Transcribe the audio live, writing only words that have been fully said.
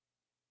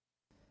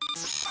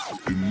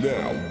And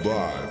now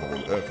live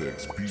on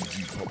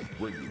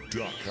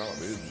FXBGPublicRadio.com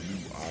and the new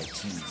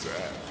iTunes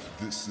app,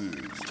 this is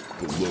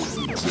Below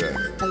the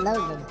Deck.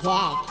 Below the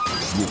Deck.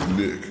 With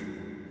Nick.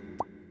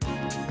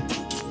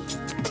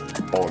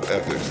 On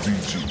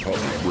FXBG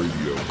Public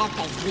Radio.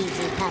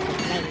 FXBG Public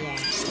Radio.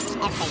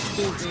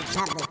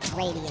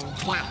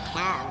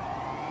 FXBGPublicRadio.com.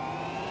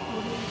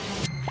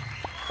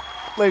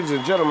 Ladies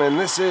and gentlemen,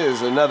 this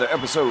is another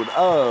episode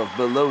of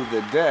Below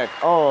the Deck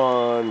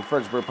on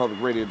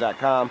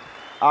FrenchburgPublicRadio.com.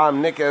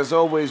 I'm Nick, as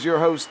always, your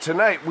host.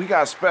 Tonight, we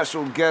got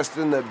special guest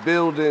in the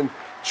building,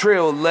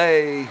 Trill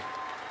Layyy.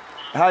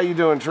 How you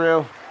doing,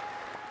 Trill?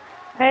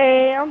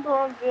 Hey, I'm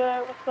doing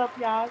good. What's up,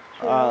 y'all?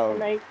 Trill from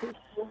ATC.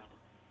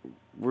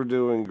 We're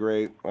doing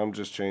great. I'm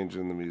just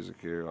changing the music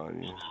here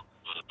on you.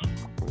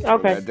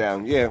 Okay. That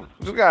down. Yeah,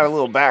 just got a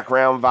little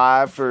background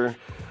vibe for...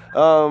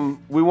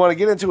 we want to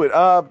get into it.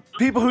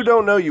 People who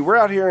don't know you, we're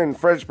out here in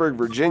Fredericksburg,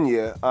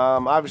 Virginia.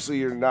 Obviously,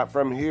 you're not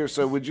from here,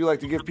 so would you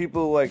like to give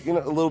people, a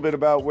little bit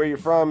about where you're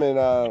from and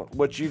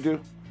what you do?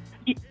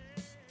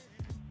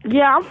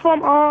 Yeah, I'm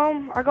from,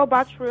 I go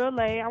by Trill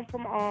Layyy. I'm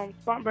from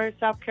Spartanburg,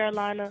 South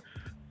Carolina.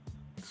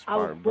 I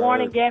was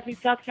born in Gaffney,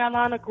 South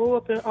Carolina, grew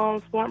up in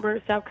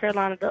Spartanburg, South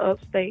Carolina, the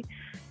upstate.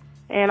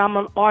 And I'm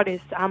an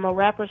artist. I'm a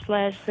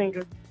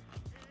rapper/singer.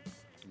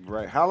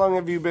 Right. How long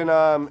have you been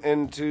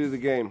into the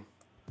game?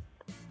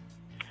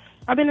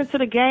 I've been into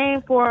the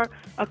game for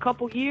a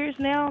couple years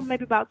now,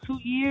 maybe about 2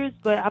 years,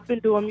 but I've been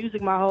doing music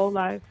my whole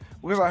life.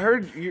 Because I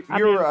heard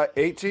you're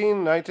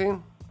 18,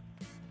 19?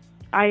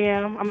 I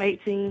am. I'm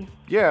 18.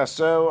 Yeah,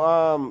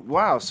 so,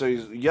 wow, so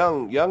you're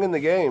young in the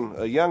game,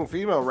 a young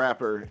female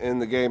rapper in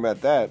the game at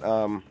that.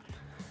 Coming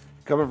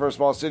from a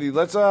small city.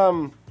 Let's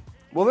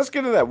get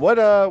into that.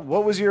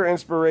 What was your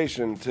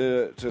inspiration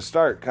to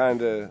start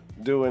kind of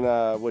doing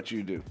what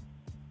you do?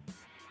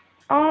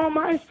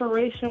 My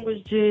inspiration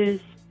was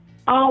just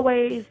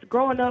always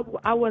growing up.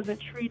 I was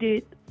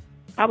treated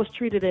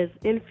as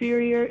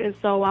inferior, and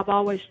so I've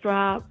always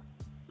strived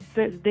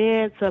since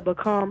then to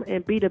become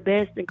and be the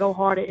best and go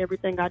hard at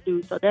everything I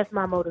do. So that's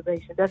my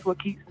motivation. That's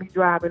what keeps me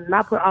driving, and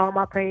I put all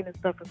my pain and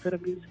stuff into the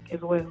music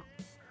as well.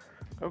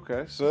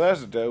 Okay, so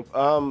that's dope.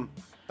 I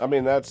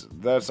mean, that's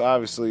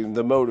obviously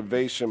the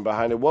motivation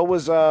behind it. What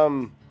was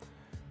some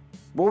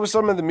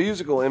of the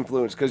musical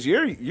influence? Because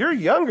you're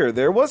younger.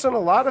 There wasn't a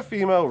lot of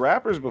female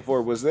rappers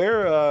before. Was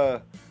there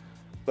a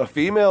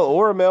female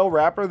or a male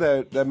rapper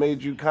that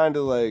made you kind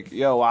of like,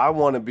 yo, I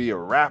want to be a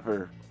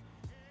rapper?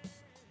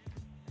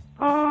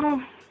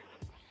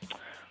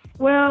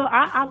 Well,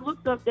 I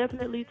looked up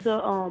definitely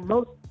to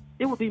most.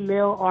 It would be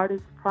male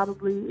artists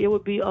probably. It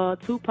would be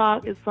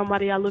Tupac is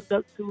somebody I looked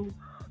up to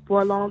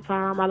for a long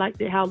time. I liked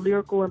it how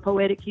lyrical and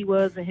poetic he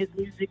was in his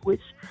music,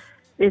 which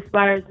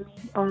inspires me.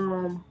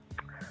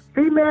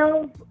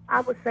 Females,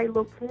 I would say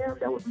Lil' Kim.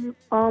 That would be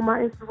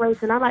my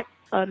inspiration. I like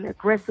an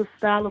aggressive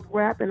style of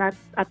rap, and I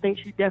think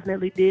she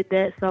definitely did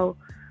that. So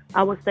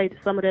I would say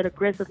that some of that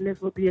aggressiveness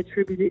would be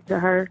attributed to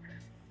her.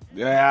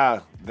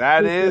 Yeah,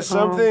 that is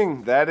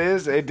something. That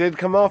is, it did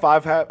come off.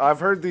 I've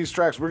heard these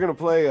tracks. We're gonna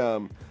play.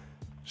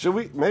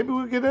 Maybe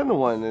we'll get into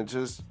one and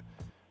just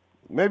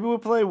maybe we'll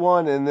play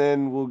one and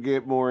then we'll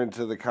get more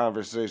into the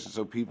conversation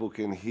so people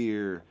can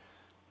hear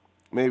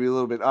maybe a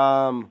little bit.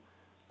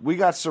 We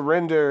got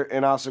Surrender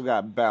and also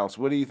got Bounce.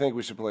 What do you think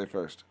we should play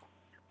first?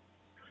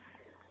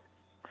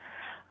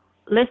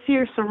 Let's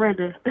hear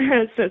Surrender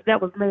since that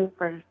was made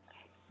first.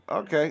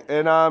 Okay,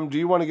 and do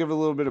you want to give a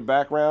little bit of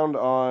background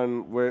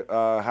on where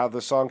how the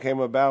song came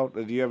about?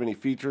 Do you have any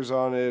features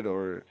on it,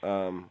 or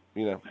There's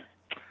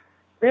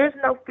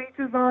no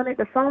features on it.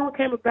 The song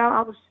came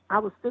about. I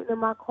was sitting in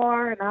my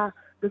car and I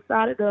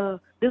decided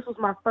this was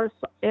my first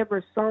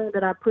ever song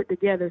that I put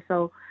together.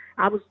 So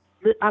I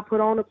put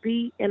on a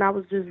beat and I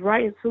was just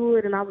writing to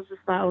it, and I was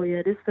just like, oh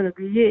yeah, this is gonna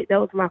be it. That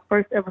was my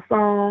first ever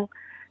song.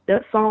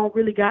 That song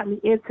really got me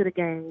into the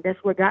game. That's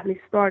what got me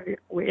started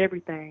with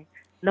everything.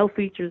 No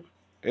features.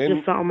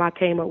 Just something I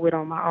came up with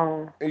on my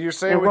own. And you're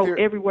saying and wrote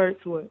every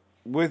word to it.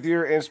 With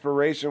your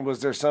inspiration, was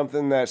there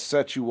something that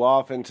set you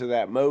off into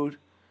that mode?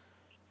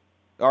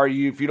 Or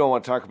if you don't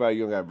want to talk about it,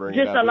 you don't got to bring it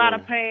up. Just a lot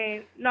of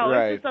pain. No,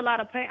 right. It's just a lot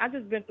of pain. I've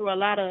just been through a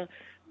lot of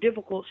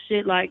difficult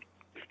shit, like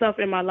stuff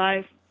in my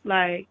life.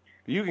 Like,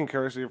 you can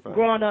curse, you're fine.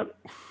 Growing up,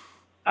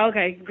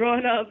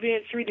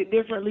 being treated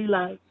differently,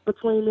 like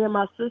between me and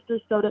my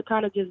sisters, so that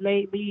kind of just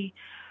made me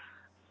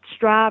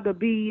strive to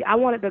be. I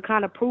wanted to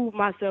kind of prove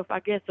myself, I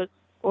guess,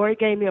 or it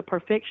gave me a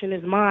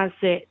perfectionist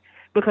mindset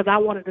because I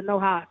wanted to know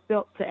how it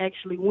felt to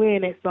actually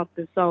win at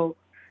something. So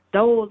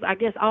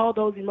all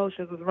those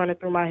emotions was running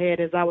through my head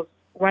as I was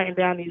writing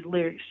down these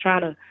lyrics,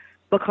 trying to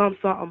become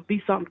something,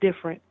 be something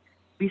different,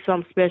 be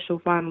something special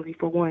finally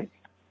for once.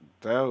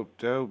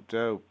 Dope.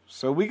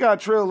 So we got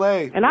Trill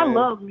Layyy. And I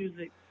love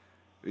music.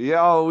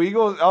 Yeah,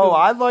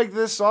 I like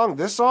this song.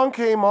 This song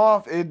came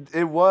off,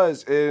 it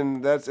was,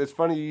 and it's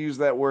funny you use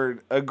that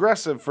word,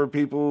 aggressive, for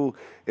people.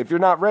 If you're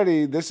not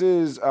ready, this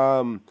is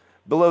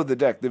Below the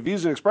Deck. The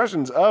views and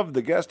expressions of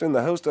the guest and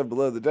the host of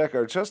Below the Deck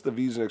are just the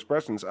views and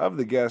expressions of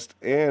the guest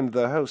and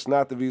the host,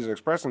 not the views and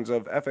expressions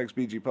of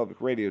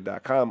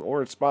fxbgpublicradio.com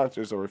or its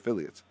sponsors or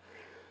affiliates.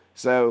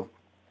 So,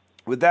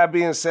 with that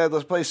being said,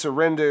 let's play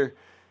Surrender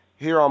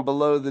here on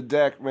Below the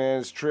Deck, man.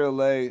 It's Trill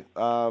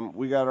Layyy.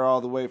 We got her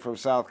all the way from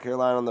South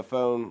Carolina on the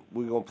phone.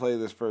 We're going to play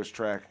this first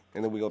track,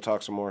 and then we're going to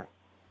talk some more.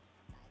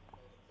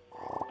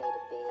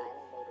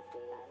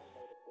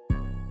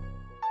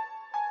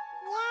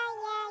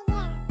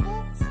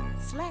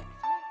 Slack.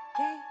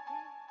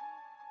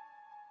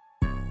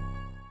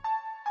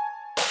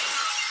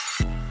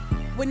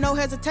 With no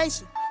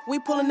hesitation, we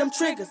pulling them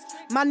triggers.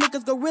 My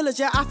niggas gorillas,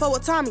 yeah, I fuck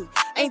with Tommy.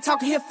 Ain't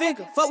talking here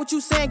figure. Fuck what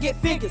you saying, get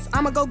figures.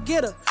 I'ma go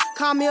get her.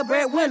 Call me a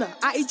breadwinner.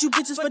 I eat you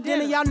bitches for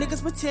dinner. Y'all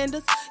niggas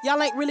pretenders.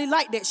 Y'all ain't really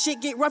like that.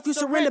 Shit get rough, you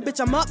surrender. Bitch,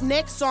 I'm up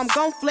next, so I'm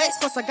gon' flex.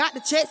 Plus I got the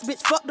checks,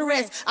 bitch, fuck the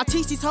rest. I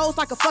teach these hoes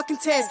like a fucking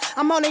test.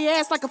 I'm on their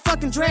ass like a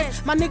fucking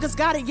dress. My niggas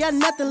got it, yeah,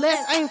 nothing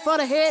less. Aim for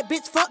the head,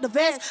 bitch, fuck the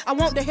vest. I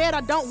want the head,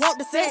 I don't want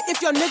the set.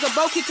 If your nigga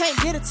broke, he can't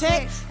get a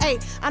tag. Hey,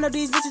 I know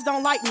these bitches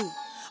don't like me.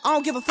 I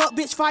don't give a fuck,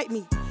 bitch, fight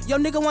me. Yo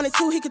nigga wanted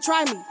to, he could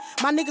try me.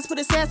 My niggas put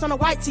his ass on a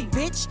white tee,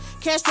 bitch.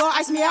 Cash draw,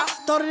 ice me out.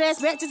 Throw that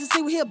ass back just to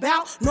see what he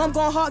about. Know I'm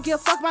going hard, give a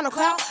fuck about no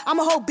clout. I'm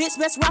a whole bitch,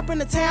 best rapper in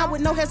the town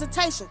with no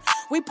hesitation.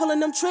 We pulling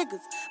them triggers.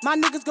 My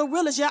niggas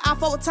gorillas, yeah, I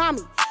fuck with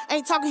Tommy.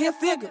 Ain't talking here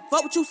figure.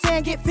 Fuck what you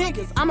saying, get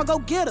figures. I'ma go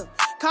get her.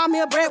 Call me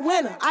a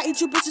breadwinner. I eat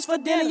you bitches for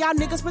dinner. Y'all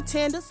niggas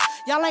pretenders.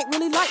 Y'all ain't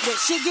really like that.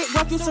 Shit get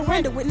rough, you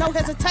surrender with no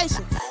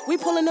hesitation. We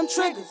pulling them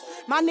triggers.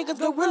 My niggas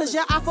gorillas,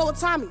 yeah, I fuck with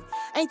Tommy.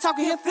 Ain't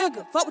talking here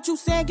figure. Fuck what you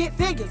saying, get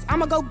figures.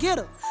 I'ma go get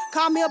her.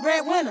 Call me a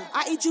breadwinner.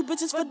 I eat you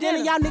bitches for dinner.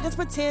 Y'all niggas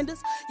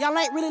pretenders. Y'all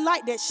ain't really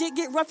like that. Shit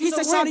get rough, you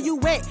say, shawty, you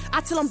wet. I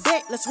tell them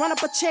bet. Let's run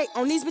up a check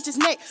on these bitches'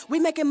 neck. We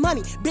making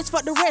money. Bitch,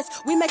 fuck the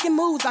rest. We making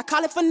moves. I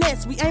call it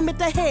finesse. We aim at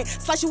the head.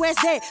 Slice your ass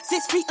dead.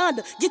 6 feet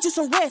under. Get you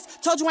some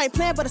rest. Told you I ain't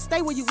playing, but I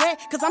stay where you at.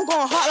 Cause I'm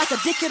going hard like a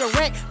dick at a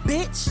wreck,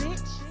 bitch.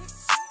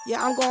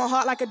 Yeah, I'm going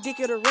hard like a dick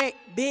at a wreck,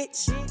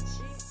 bitch.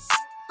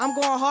 I'm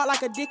going hard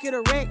like a dick at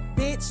a wreck,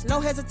 bitch. No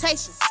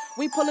hesitation.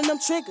 We pulling them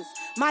triggers.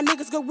 My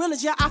niggas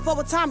gorillas, yeah, I fuck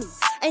with Tommy.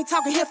 Ain't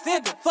talking here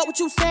figure. Fuck what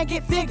you saying,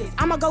 get figures.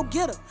 I'ma go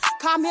get her.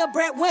 Call me a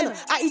breadwinner.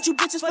 I eat you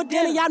bitches for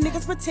dinner. Y'all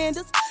niggas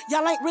pretenders.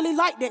 Y'all ain't really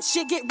like that.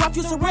 Shit get rough,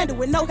 you surrender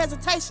with no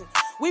hesitation.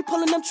 We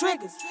pulling them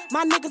triggers.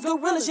 My niggas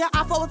gorillas, yeah,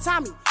 I fuck with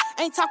Tommy.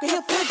 Ain't talking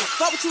here figure.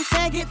 Fuck what you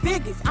saying, get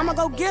figures. I'ma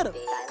go get her.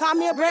 Call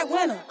me a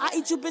breadwinner. I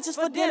eat you bitches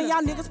for dinner.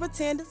 Y'all niggas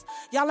pretenders.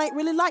 Y'all ain't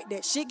really like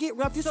that. Shit get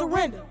rough, you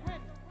surrender.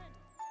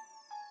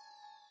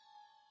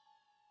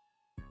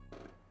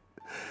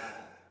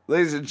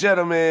 Ladies and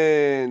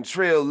gentlemen,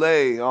 Trill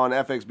Layyy on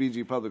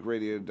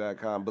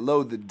fxbgpublicradio.com.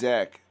 Below the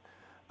Deck.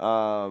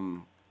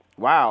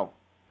 Wow.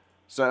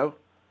 So,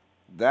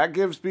 that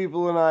gives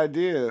people an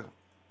idea,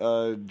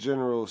 a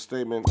general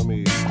statement. Let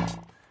me get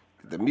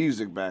the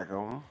music back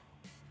on.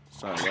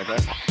 Sorry about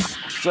that.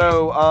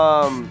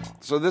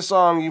 So this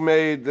song you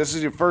made, this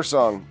is your first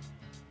song.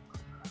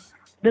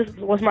 This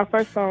was my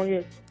first song,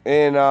 yes.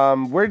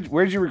 And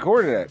where'd you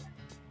record it at?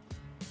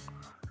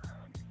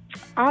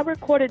 I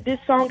recorded this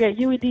song at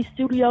UED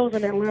Studios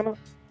in Atlanta.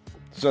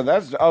 So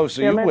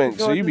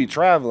you be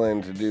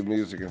traveling to do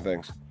music and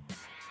things.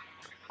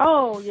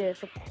 Oh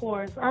yes, of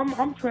course.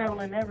 I'm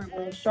traveling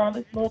everywhere.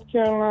 Charlotte, North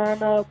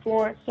Carolina,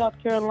 Florence, South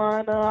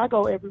Carolina. I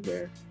go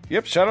everywhere.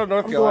 Yep, shout out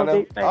North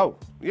Carolina. Oh,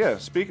 yeah,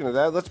 speaking of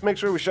that, let's make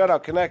sure we shout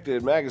out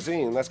Connected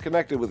Magazine. That's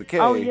Connected with a K.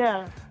 Oh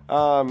yeah.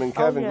 And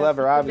Kevin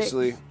Glover,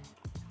 obviously.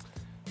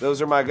 Those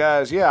are my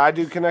guys. Yeah, I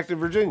do Connected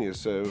Virginia,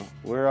 so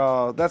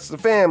that's the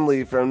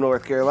family from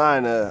North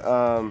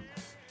Carolina.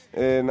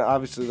 And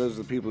obviously those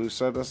are the people who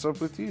set us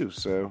up with you,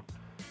 so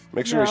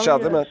make sure we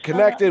shout them out.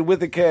 Connected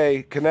with a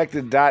K,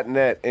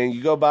 connected.net, and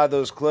you go buy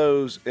those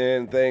clothes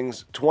and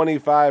things.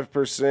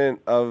 25%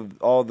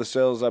 of all the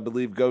sales, I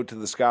believe, go to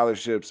the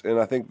scholarships, and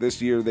I think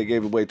this year they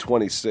gave away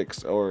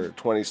 26 or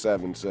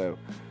 27, so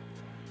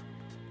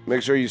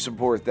make sure you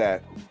support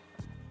that.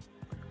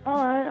 All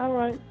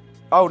right.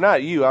 Oh,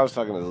 not you. I was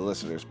talking to the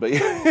listeners, but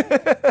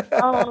yeah.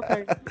 Oh,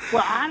 okay.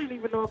 Well, I didn't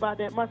even know about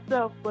that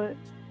myself, but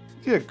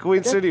yeah,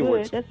 Queen City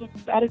Awards. That's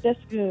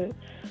good.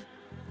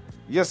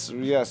 Yes.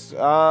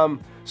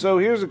 So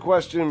here's a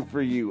question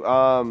for you.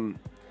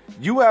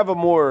 You have a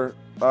more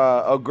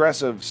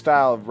aggressive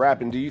style of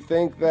rapping. Do you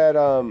think that?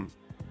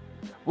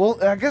 Well,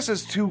 I guess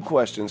it's two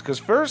questions. Because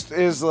first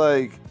is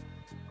like,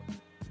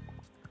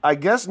 I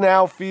guess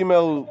now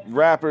female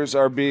rappers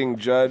are being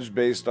judged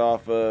based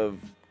off of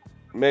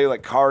maybe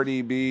like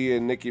Cardi B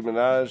and Nicki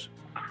Minaj.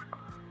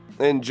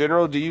 In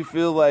general, do you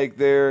feel like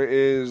there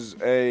is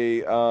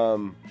a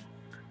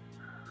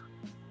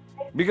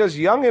because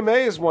Young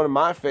M.A. is one of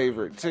my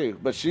favorite too,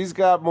 but she's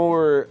got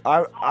more,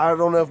 I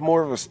don't know if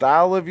more of a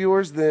style of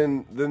yours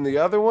than the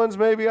other ones,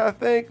 maybe, I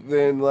think,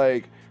 than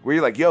like, where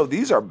you're like, yo,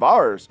 these are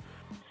bars.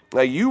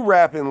 Like, you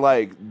rapping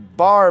like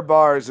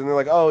bars, and they're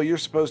like, oh, you're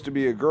supposed to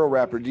be a girl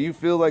rapper. Do you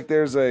feel like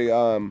there's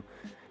a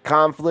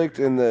conflict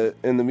in the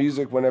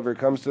music whenever it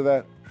comes to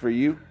that for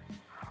you?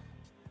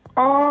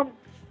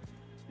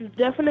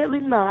 Definitely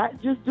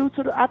not. Just due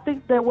to I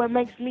think that what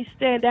makes me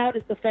stand out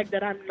is the fact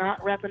that I'm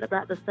not rapping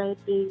about the same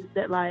things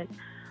that like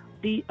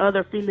the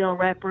other female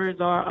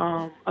rappers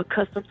are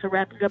accustomed to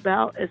rapping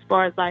about. As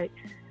far as like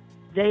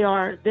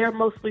they're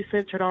mostly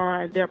centered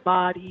on their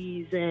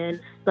bodies and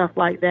stuff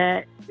like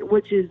that,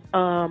 which is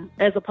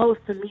as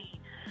opposed to me,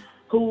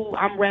 who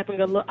I'm rapping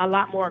a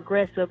lot more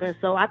aggressive. And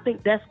so I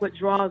think that's what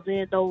draws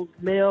in those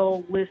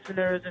male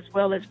listeners as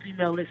well as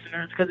female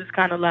listeners, because it's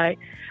kind of like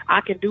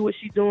I can do what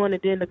she's doing,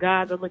 and then the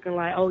guys are looking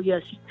like, oh, yeah,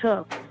 she's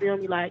tough. You feel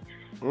me? Like,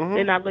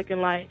 they're not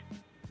looking like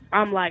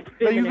I'm like,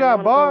 hey, you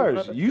got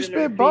bars. You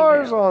spit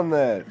bars on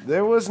that.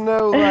 There was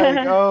no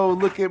like, oh,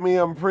 look at me,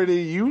 I'm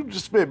pretty. You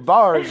just spit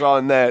bars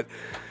on that.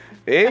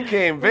 It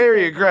came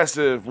very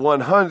aggressive,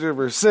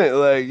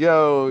 100%. Like,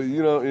 yo,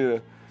 you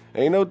know.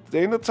 Ain't no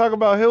talk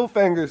about hill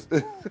fingers.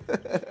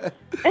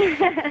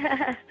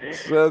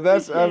 So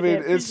that's, I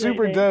mean, it's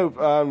super dope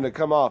to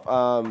come off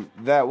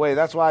that way.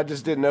 That's why I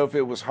just didn't know if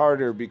it was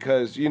harder,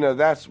 because, you know,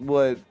 that's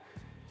what,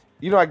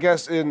 you know, I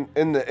guess in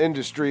the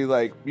industry,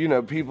 like, you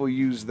know, people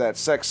use that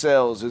sex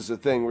sells as a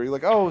thing where you're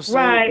like, oh,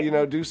 so, you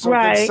know, do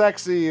something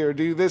sexy or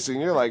do this. And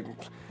you're like,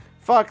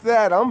 fuck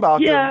that. I'm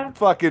about to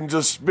fucking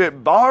just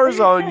spit bars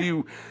on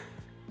you.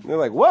 They're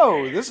like,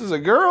 whoa, this is a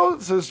girl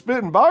so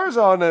spitting bars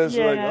on us.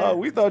 Like, oh,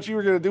 we thought you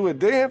were going to do a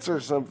dance or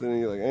something. And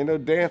you're like, ain't no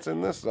dance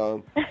in this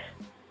song.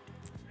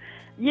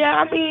 Yeah,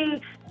 I mean,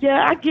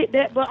 yeah, I get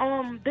that. But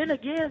then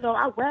again, though,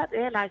 I rap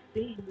and I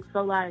sing.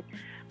 So, like,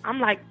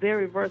 I'm, like,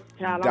 very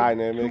versatile.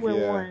 Dynamic, I'm 2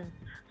 in 1.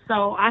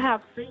 So I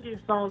have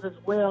singing songs as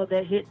well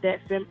that hit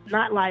that,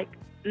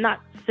 not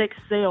sex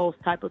sales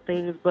type of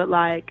things, but,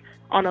 like,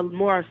 on a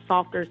more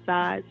softer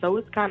side. So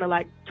it's kind of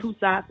like two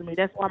sides to me.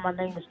 That's why my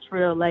name is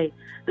Trill Layyy.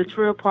 The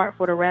Trill part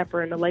for the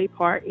rapper and the Lay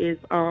part is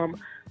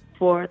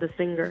for the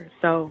singer.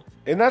 So,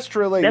 and that's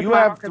Trill Layyy. You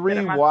have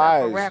 3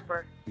 Y's.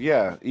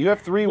 Yeah, you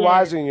have 3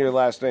 Y's in your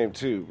last name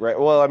too, right?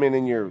 Well, I mean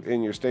in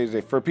your stage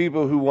name. For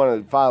people who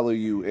want to follow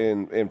you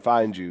and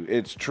find you,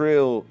 it's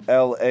Trill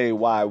Layy,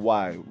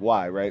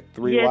 right?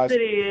 3 Y's. Yes, it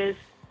is.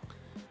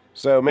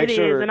 So make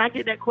sure. It is, and I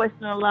get that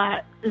question a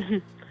lot.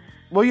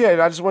 Well,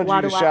 yeah, I just wanted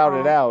you to shout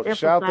it out.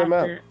 Shout them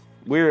out.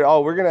 We're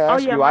going to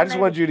ask you. I just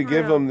want you to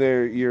give them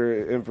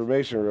your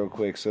information real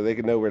quick so they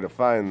can know where to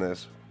find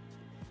this.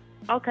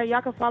 Okay,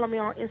 y'all can follow me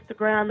on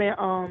Instagram at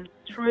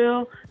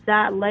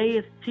trill.layyy.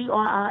 It's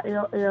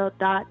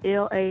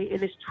TRILL.LA,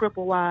 and it's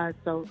triple Y's.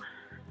 So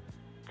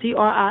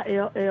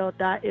TRILL.LA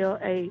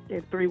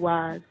and 3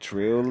 Y's.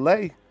 Trill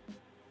Layyy.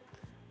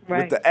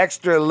 Right. With the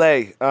extra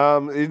lay.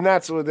 And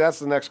that's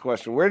the next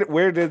question.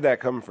 Where did that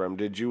come from?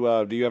 Did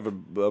you do you have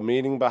a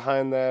meaning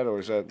behind that, or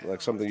is that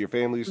like something your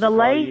family used to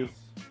call you?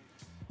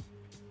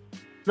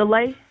 The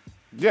Lay?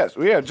 Yes,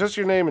 yeah, just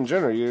your name in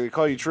general. They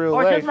call you Trill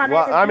Layyy.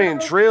 Well, I mean,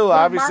 Trill,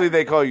 obviously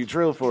they call you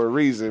Trill for a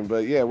reason,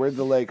 but yeah, where'd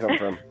the Lay come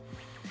from?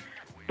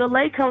 The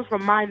Lay comes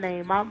from my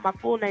name. My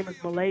full name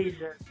is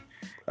Malaysia.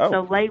 Oh.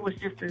 So Lay was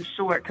just in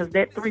short, because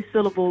that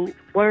 3-syllable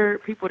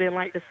word, people didn't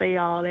like to say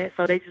all that,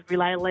 so they just be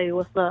like, Lay,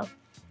 what's up?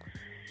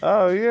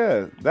 Oh,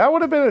 yeah. That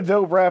would have been a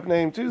dope rap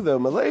name, too, though.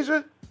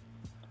 Malaysia?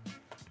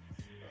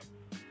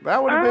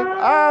 That would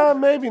have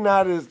been... maybe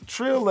not as...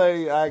 Trill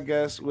Layyy, I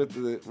guess, with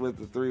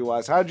the 3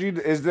 Y's.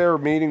 Is there a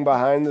meaning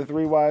behind the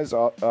 3 Y's?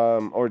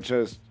 Or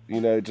just,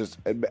 you know, just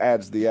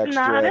adds the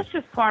extra... Nah, that's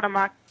just part of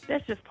my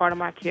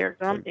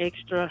character. I'm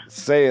extra.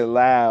 Say it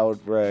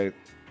loud, right.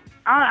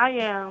 I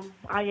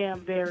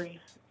am very...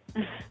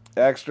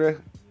 Extra?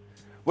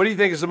 What do you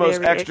think is the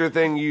most extra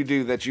thing you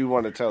do that you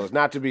want to tell us?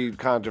 Not to be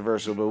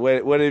controversial, but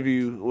what do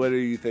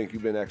you think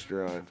you've been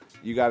extra on?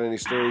 You got any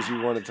stories you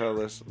want to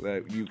tell us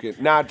that you can,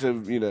 not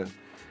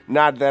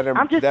that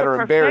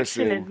are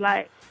embarrassing?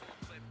 Like,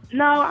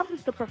 no, I'm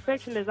just a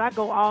perfectionist. I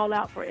go all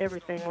out for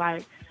everything.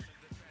 Like,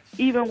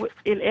 even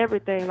in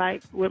everything,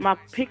 like with my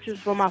pictures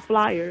for my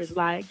flyers,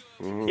 like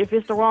if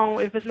it's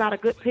not a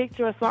good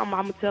picture or something,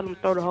 I'm gonna tell them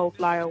throw the whole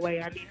flyer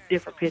away. I need a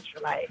different picture.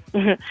 Like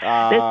that's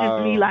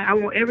just me. Like I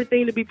want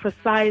everything to be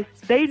precise.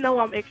 They know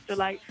I'm extra.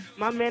 Like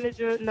my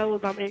manager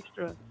knows I'm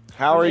extra.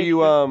 How are you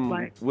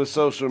with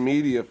social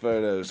media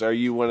photos? Are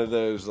you one of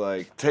those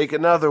like take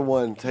another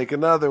one?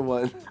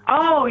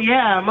 Oh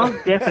yeah,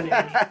 most definitely.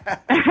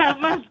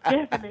 Most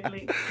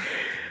definitely.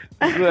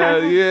 So,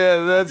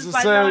 yeah, that's the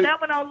like, same. No,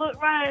 that one don't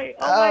look right.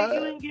 Oh, wait,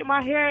 you didn't get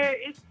my hair.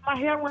 My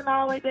hair went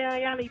all the way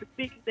down. Y'all need to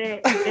fix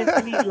that.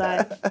 That's me,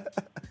 like.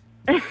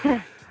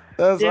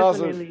 That's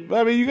awesome.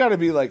 I mean, you got to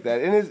be like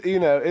that. And it's, you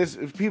know,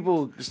 if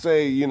people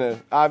say, you know,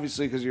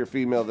 obviously because you're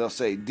female, they'll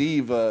say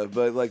diva,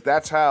 but like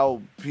that's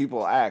how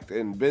people act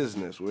in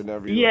business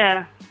whenever you.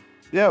 Yeah.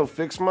 Yo,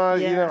 fix my.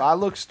 You know, I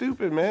look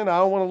stupid, man. I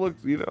don't want to look.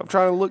 You know, I'm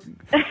trying to look.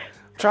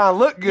 Trying to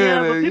look good. Yeah,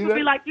 but people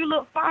be like, you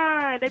look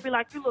fine. They be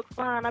like, you look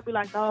fine. I be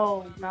like,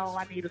 no,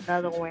 I need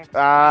another one.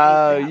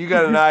 You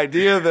got an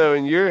idea, though,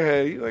 in your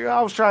head. You're like,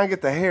 I was trying to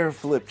get the hair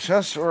flipped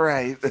just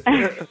right.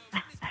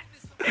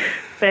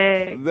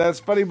 That's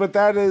funny, but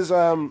that is,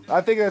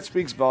 I think that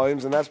speaks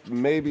volumes, and that's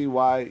maybe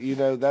why, you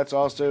know, that's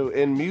also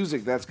in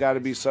music. That's got to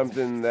be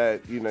something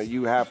that, you know,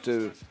 you have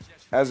to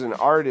as an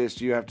artist,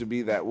 you have to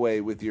be that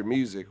way with your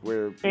music.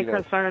 Where and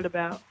concerned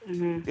about.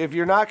 Mm-hmm. If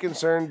you're not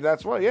concerned,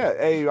 that's why. Yeah,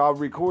 hey, I'll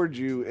record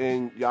you,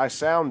 and I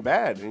sound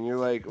bad, and you're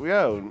like,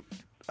 yo,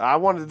 I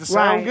wanted to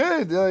sound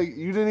good. Like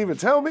you didn't even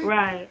tell me.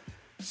 Right.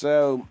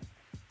 So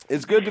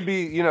it's good to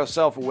be,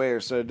 self-aware.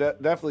 So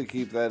definitely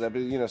keep that up.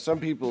 Some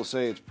people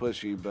say it's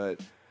pushy, but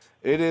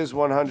it is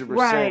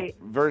 100%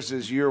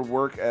 versus your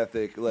work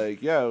ethic. Like,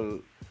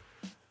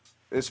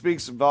 it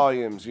speaks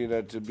volumes,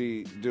 to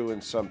be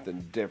doing something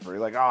different.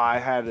 Like, I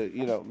had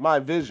my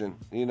vision.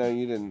 You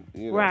didn't,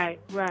 Right.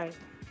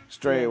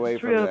 Stray away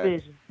from Trill that.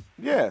 vision.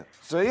 Yeah.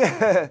 So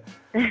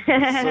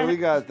so we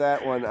got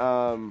that one.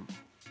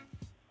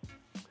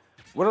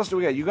 What else do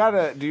we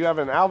got? Do you have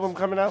an album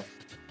coming out?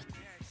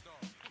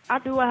 I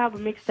do. I have a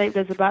mixtape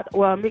that's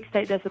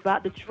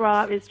about to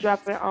drop. It's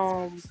dropping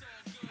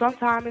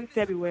sometime in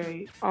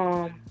February.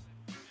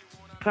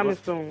 Coming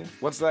soon.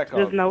 What's that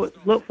called?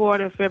 Look for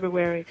it in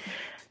February.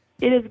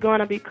 It is going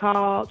to be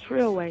called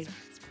Trill Layyy.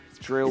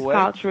 Trill Layyy? It's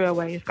called Trill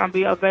Layyy. It's going to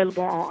be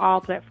available on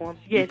all platforms.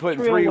 Yes, you're putting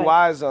Trill 3 Layyy.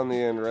 Y's on the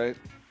end, right?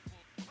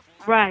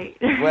 Right.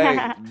 Wait,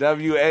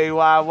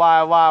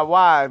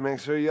 W-A-Y-Y-Y-Y. Make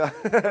sure you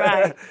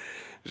right.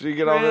 So you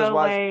get all those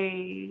Y's.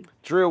 Layyy.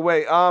 Trill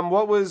Layyy.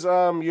 What was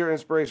your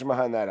inspiration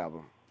behind that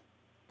album?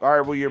 All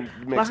right, well, your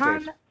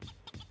mixtape.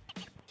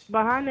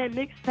 Behind that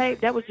mixtape,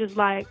 that was just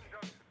like,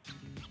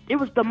 it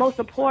was the most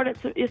important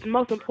it's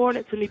most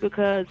important to me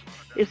because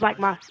it's like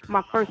my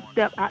first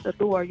step out the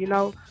door,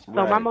 So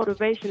my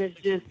motivation is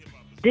just,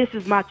 this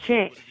is my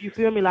chance. You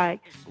feel me? Like,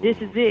 this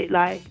is it.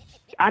 Like,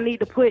 I need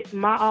to put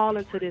my all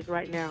into this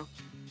right now.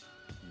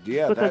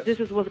 Yeah. Because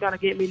this is what's gonna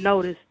get me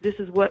noticed. This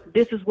is what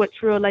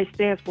Trill Layyy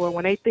stands for.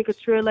 When they think of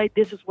Trill Layyy,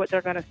 this is what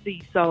they're gonna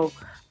see. So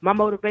my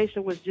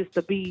motivation was just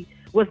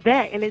was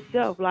that in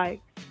itself.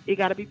 Like, it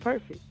gotta be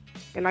perfect.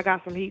 And I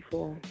got some heat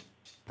for them.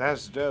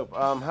 That's dope.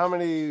 How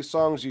many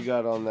songs you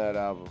got on that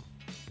album?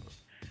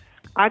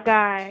 I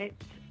got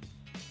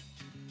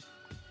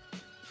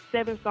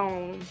 7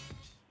 songs.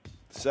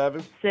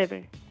 7?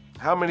 7.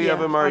 How many of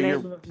them are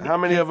How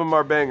many of them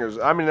are bangers?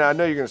 I mean, I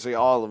know you're gonna say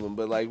all of them,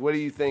 but like, what do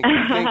you think?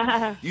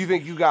 You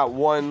think you got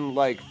one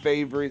like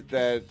favorite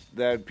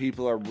that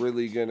people are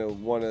really gonna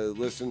want to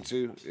listen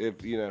to? If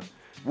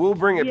we'll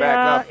bring it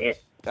back up.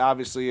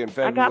 Obviously in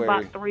February. I got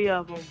about 3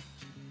 of them.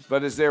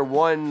 But is there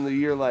one that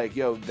you're like,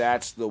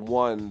 that's the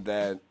one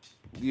that,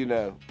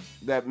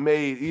 that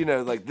made,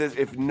 like this,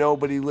 if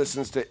nobody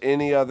listens to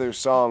any other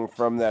song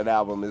from that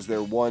album, is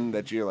there one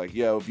that you're like,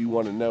 if you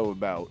want to know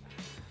about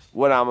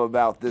what I'm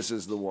about, this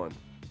is the one?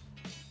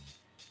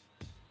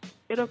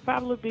 It'll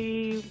probably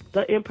be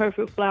the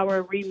Imperfect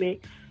Flower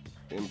remix.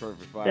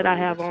 Imperfect Flower that I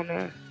have on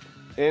there.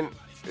 And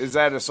is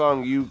that a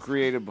song you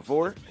created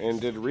before and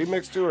did a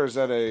remix to, or is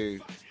that a...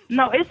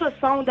 No, it's a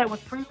song that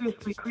was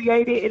previously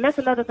created, and that's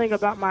another thing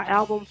about my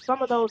album.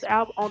 Some of those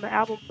on the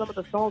album, some of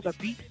the songs are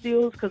beat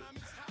stills because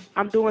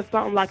I'm doing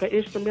something like an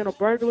instrumental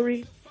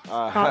burglary,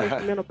 called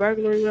instrumental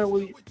burglary, where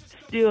we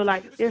steal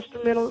like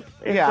instrumentals.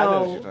 And I know so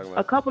what you're talking about.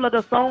 a couple of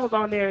the songs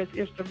on there is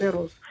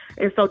instrumentals,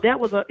 and so that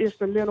was an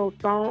instrumental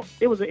song.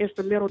 It was an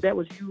instrumental that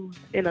was used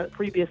in a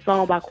previous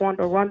song by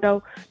Quando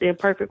Rondo, The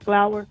Imperfect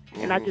Flower,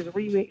 and I just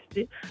remixed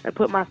it and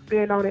put my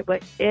spin on it.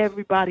 But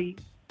everybody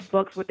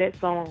fucks with that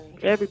song.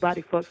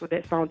 Everybody fucks with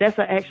that song. That's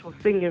an actual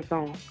singing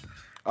song.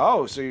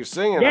 Oh, so you're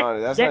singing on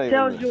it. That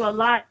tells you a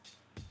lot.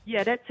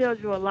 Yeah, that tells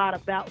you a lot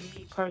about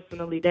me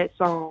personally, that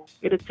song.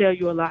 It'll tell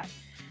you a lot.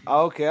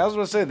 Okay, I was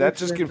going to say, that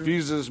just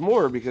confuses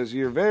more because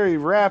you're very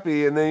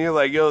rappy, and then you're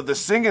like, the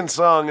singing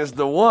song is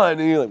the one,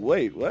 and you're like,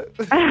 wait, what?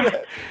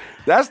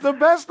 That's the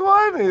best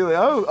one? And you're like,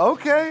 oh,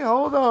 okay,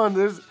 hold on.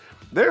 There's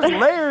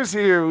layers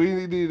here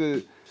we need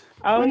to...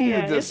 Oh, we need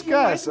to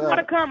discuss. If you want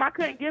to come, I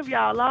couldn't give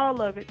y'all all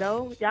of it,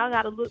 though. Y'all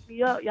got to look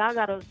me up. Y'all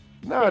got to...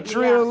 No,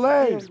 Trill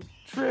Layyy.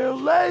 Trill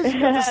Layyy. You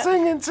got the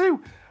singing,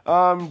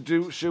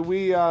 too. Should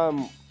we...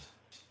 what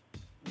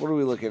are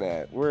we looking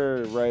at?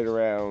 We're right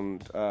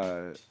around...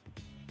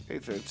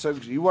 8:30. So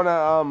you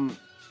want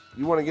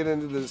to get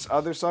into this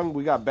other song?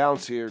 We got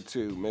Bounce here,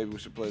 too. Maybe we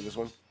should play this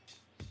one.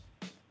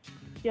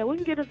 Yeah, we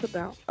can get into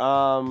Bounce.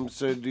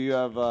 So do you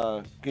have,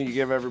 can you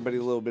give everybody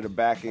a little bit of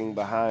backing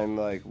behind,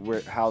 like,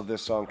 how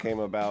this song came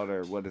about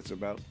or what it's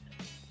about?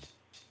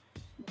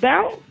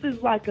 Bounce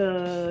is like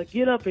a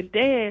get up and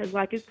dance,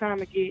 like it's time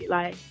to get,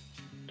 like,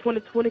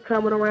 2020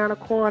 coming around the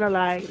corner,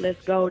 like,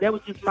 let's go. That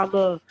was just my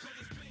little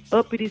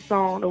uppity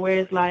song, where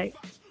it's like,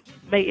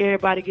 make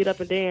everybody get up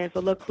and dance, a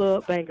little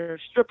club banger,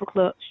 strip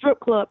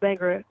club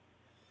banger.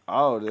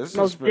 Oh, this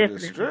Most is for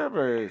definitely. the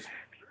strippers.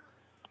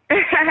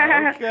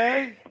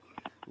 Okay.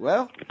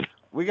 Well,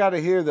 we got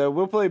to hear, though.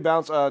 We'll play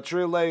Bounce,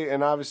 Trill Layyy,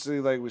 and obviously,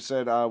 like we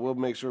said, we'll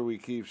make sure we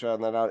keep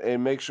shouting that out,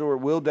 and make sure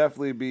we'll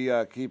definitely be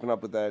keeping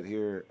up with that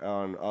here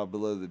on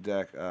Below the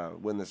Deck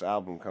when this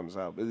album comes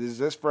out. Is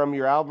this from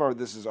your album, or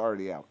this is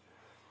already out?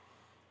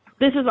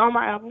 This is on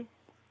my album.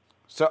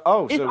 It's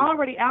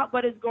already out,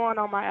 but it's going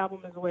on my album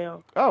as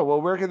well. Oh, well,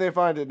 where can they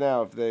find it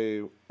now if they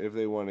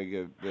want to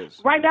get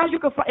this? Right now, you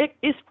can find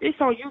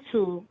it's on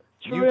YouTube.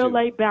 Trill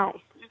Layyy Bounce.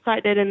 You Just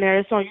type that in there.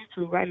 It's on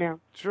YouTube right now.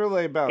 Trill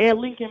Layyy Bounce. And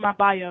link in my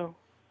bio.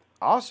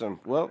 Awesome.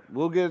 Well,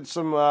 we'll get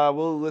some,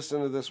 we'll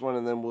listen to this one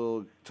and then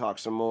we'll talk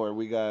some more.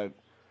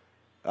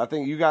 I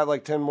think you got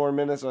like 10 more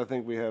minutes I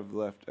think we have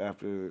left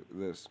after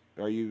this.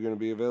 Are you going to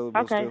be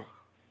available still?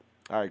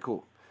 All right,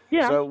 cool.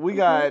 Yeah. So we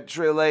got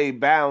Trill Layyy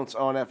Bounce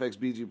on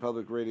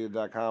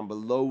fxbgpublicradio.com,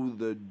 Below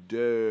the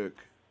Deck.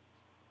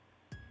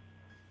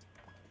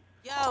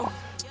 Yo.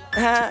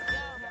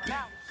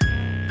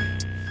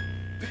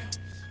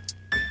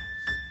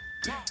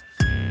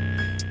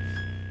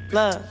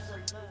 Love.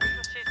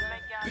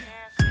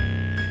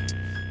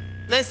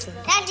 Listen.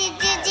 Daddy,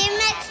 did you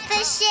mix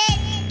the shit?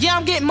 Yeah,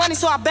 I'm getting money,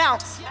 so I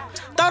bounce.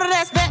 Throw that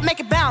ass back,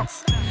 make it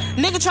bounce.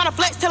 Nigga tryna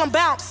flex till I'm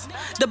bounce.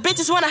 The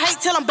bitches wanna hate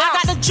till I'm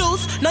bounce. I got the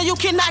juice, no you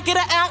cannot get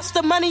an ounce.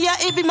 The money, yeah,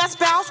 it be my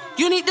spouse.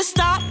 You need to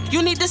stop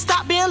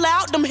being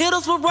loud. Them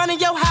hitters will run in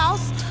your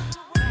house.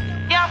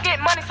 Yeah, I'm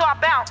getting money, so I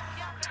bounce.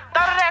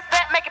 Throw that ass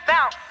back, make it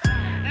bounce.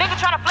 Nigga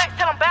tryna flex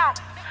till I'm bounce.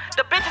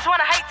 The bitches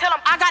wanna hate till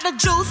I got the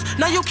juice.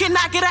 No, you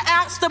cannot get an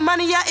ounce. The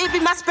money, yeah, it be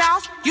my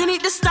spouse. You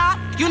need to stop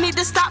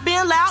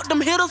being loud.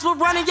 Them hitters will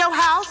run in your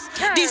house.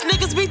 These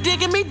niggas be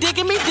digging me back.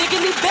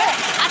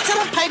 I tell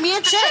them pay me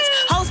in checks.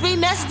 Hoes be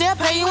nasty, they'll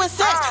pay you in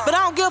sex. But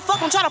I don't give a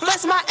fuck, I'm trying to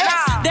flex my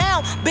ass.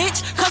 Down,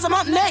 bitch, cause I'm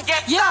up next.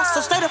 Yeah,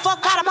 so stay the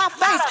fuck out of my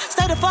face.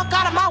 Stay the fuck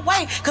out of my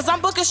way. Cause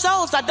I'm booking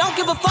shows, I don't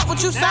give a fuck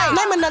what you say.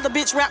 Name another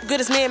bitch rap good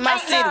as me in my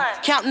city.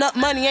 Counting up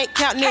money, ain't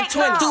counting in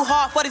 20. Too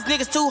hard for these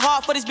niggas, too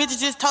hard for these bitches.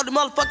 Just told the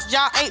motherfuckers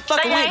y'all ain't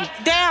fucking with me.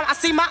 Damn, I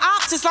see my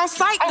ops, it's on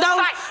site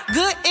though.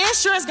 Good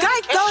insurance,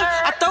 Geico.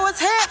 I throw his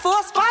head for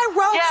a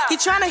spiral. He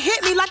tryna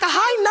hit me like a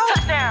high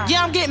note.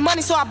 Yeah, I'm getting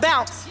money, so I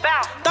bounce.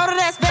 Throw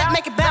that ass back,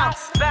 make it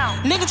bounce.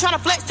 Nigga tryna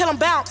flex till I'm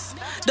bounce.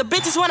 The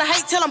bitches wanna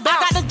hate till I'm bounce.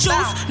 I got the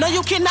juice, no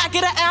you cannot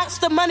get an ounce.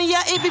 The money,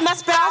 yeah, it be my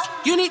spouse.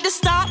 You need to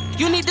stop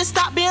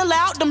being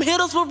loud. Them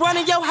hitters will run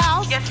in your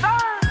house. Yes, sir.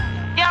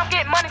 Yeah, I'm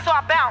getting money, so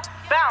I bounce.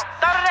 Throw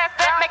that ass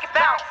back, make it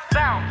bounce.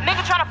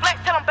 Nigga tryna flex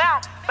till I'm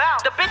bounce.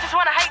 The bitches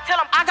wanna hate till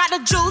I got the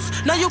juice.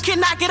 No, you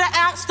cannot get an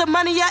ounce. The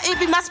money, yeah, it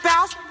be my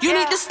spouse. You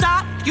need to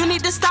stop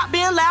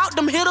being loud.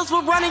 Them hitters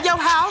will run in your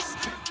house.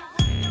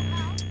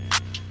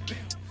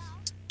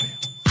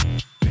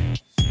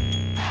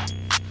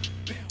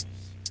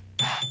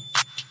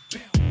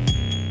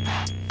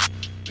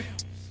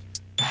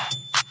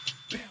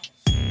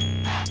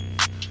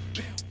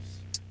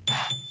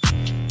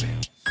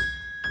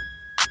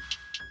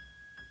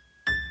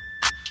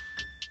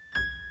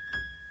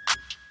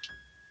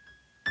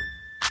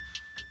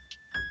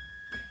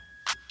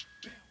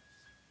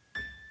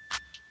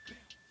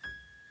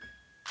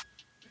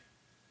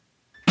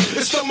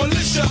 It's the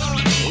militia.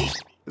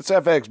 It's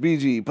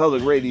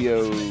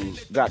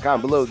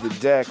FXBGPublicRadio.com, Below the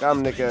Deck.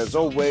 I'm Nick as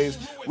always.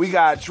 We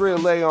got Trill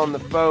Layyy on the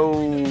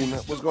phone.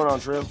 What's going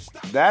on, Trill?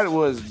 That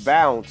was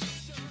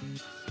Bounce.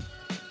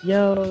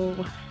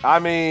 Yo. I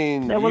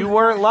mean, you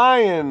weren't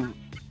lying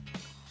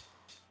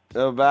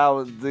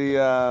about the,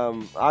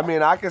 I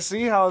mean, I can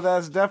see how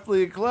that's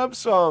definitely a club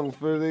song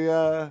for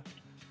the,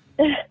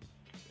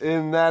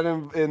 in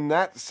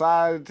that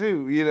side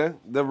too, you know,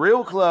 the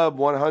real club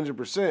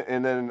 100%,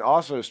 and then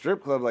also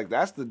strip club, like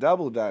that's the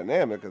double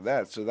dynamic of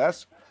that. So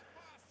that's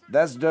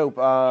dope.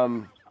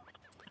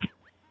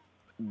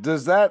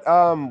 Does that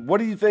what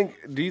do you think?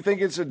 Do you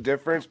think it's a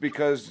difference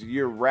because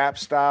your rap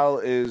style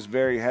is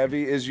very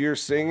heavy? Is your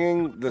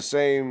singing the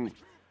same,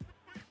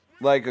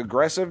 like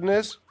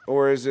aggressiveness,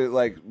 or is it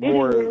like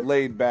more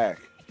laid back?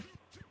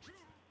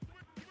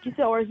 You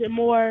said, or is it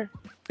more?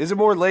 Is it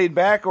more laid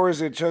back, or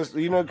is it just,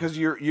 you know, because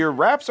your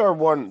raps are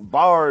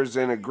bars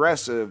and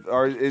aggressive,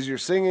 or is your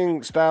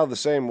singing style the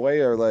same way,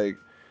 or like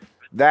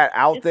that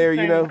out It's there,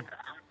 the you know?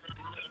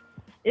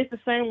 It's the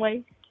same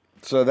way.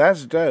 So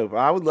that's dope.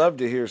 I would love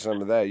to hear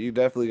some of that. You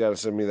definitely got to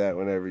send me that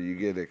whenever you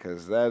get it,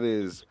 because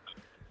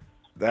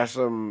that's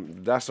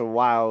some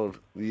wild,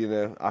 you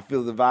know. I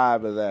feel the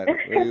vibe of that.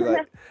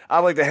 Like, I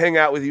like to hang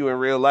out with you in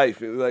real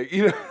life. Like,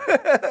 you know,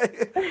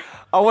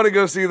 I want to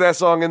go see that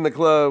song in the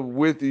club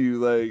with you.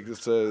 Like,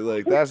 so,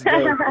 like that's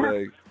dope.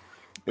 Like,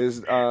 it's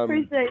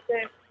Appreciate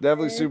that.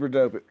 definitely super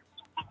dope.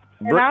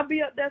 And I'll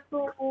be up there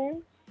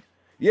soon.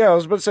 Yeah, I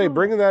was about to say,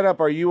 bringing that up.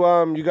 Are you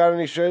you got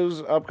any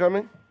shows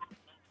upcoming?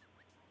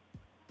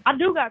 I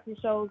do got some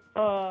shows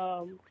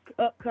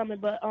upcoming,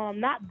 but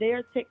not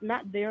there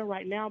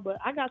right now. But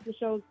I got some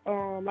shows.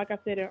 Like I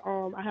said,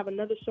 I have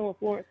another show in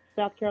Florence,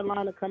 South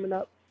Carolina coming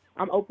up.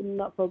 I'm opening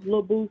up for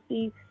Lil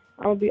Boosie.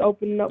 I'm gonna be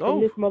opening up for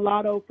Miss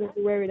Mulatto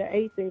February the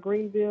 8th in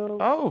Greenville.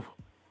 Oh.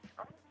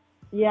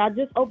 Yeah, I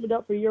just opened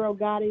up for Euro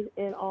Gotti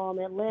in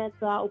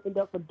Atlanta. I opened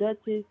up for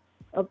Duchess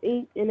of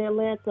Ink in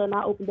Atlanta, and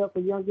I opened up for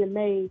Young and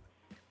May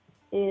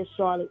in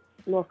Charlotte,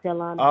 North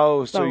Carolina.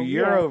 Oh, so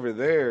you're over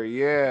there,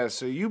 yeah.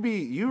 So you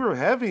were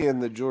heavy in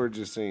the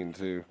Georgia scene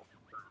too.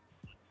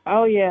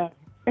 Oh yeah.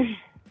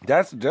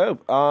 That's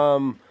dope.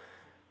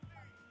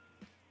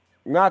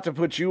 Not to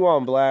put you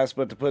on blast,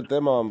 but to put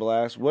them on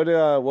blast. What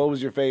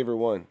was your favorite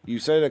one? You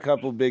said a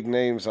couple big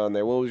names on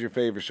there. What was your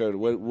favorite show?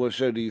 What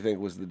show do you think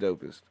was the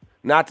dopest?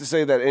 Not to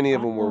say that any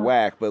of them were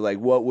whack, but like,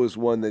 what was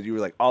one that you were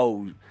like,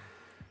 oh,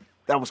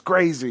 that was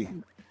crazy?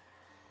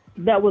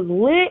 That was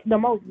lit, the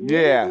most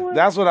lit one?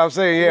 That's what I'm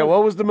saying. Yeah,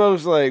 what was the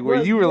most like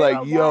where you were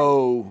like,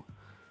 yo,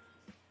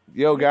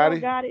 got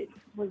it? Got it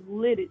was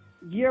lit.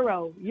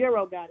 Euro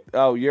got it.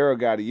 Oh, Euro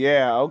got it.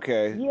 Yeah,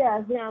 okay.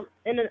 Yeah, him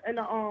and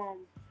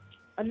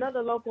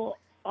another local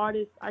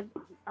artist. I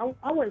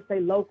wouldn't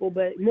say local,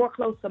 but more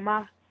close to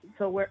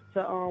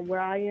where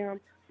I am.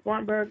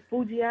 Spartanburg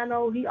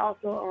Fujiano. He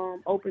also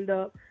opened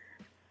up.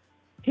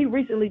 He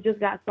recently just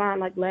got signed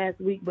like last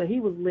week, but he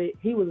was lit.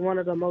 He was one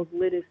of the most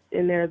littest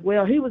in there as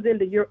well. He was at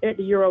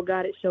the Euro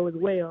Got It show as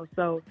well.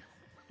 So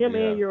him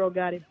and Euro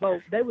Got It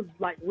both. They was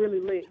like really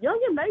lit.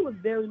 Young M.A. was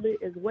very lit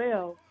as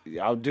well.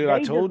 Yeah, dude,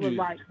 I told you.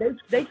 Like,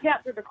 they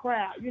captured the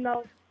crowd, you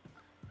know.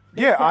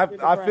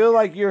 I feel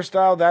like your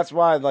style. That's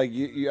why, like,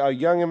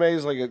 Young M.A.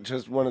 is like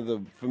just one of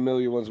the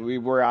familiar ones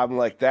where I'm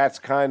like, that's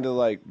kind of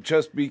like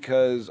just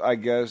because I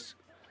guess.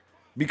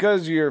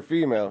 Because you're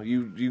female,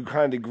 you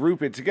kind of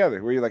group it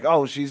together. Where you're like,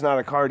 oh, she's not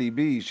a Cardi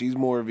B, she's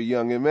more of a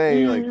Young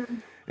M.A. Like,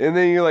 and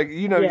then you're like,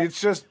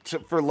 it's just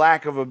for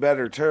lack of a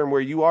better term,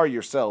 where you are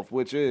yourself,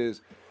 which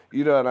is,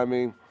 you know what I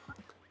mean.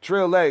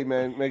 Trill Layyy,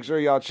 man, make sure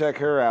y'all check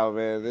her out,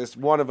 man. It's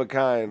one of a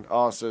kind,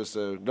 also.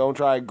 So don't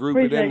try to group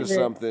it into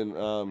something.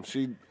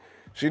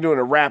 She doing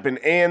the rapping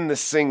and the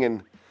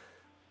singing.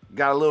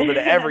 Got a little bit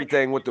of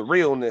everything with the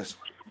realness.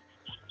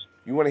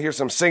 You want to hear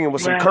some singing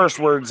with some curse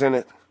words in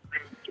it?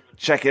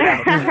 Check it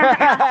out.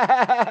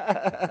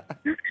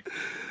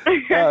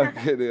 I'm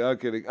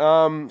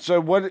kidding.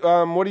 So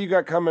what do you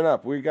got coming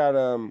up? We got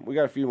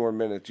a few more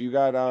minutes. You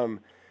got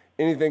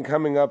anything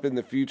coming up in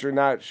the future,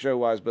 not show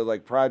wise, but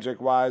like project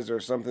wise,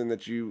 or something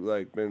that you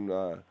like been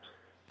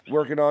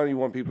working on? You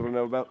want people to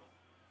know about?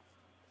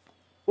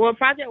 Well,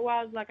 project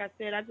wise, like I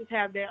said, I just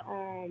have that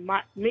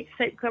my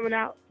mixtape coming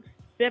out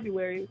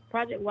February.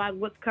 Project wise,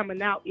 what's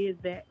coming out is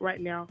that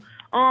right now.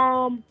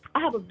 I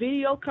have a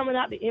video coming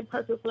out, the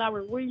Imperfect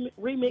Flower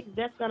remix.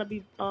 That's gonna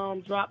be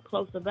dropped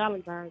close to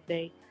Valentine's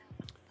Day.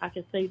 I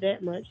can say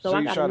that much. So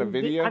you shot a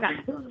video?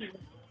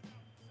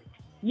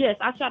 Yes,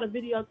 I shot a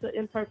video to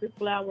Imperfect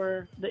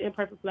Flower, the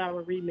Imperfect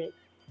Flower remix.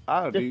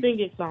 Oh, the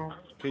singing song.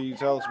 Can you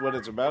tell us what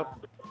it's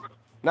about?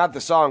 Not the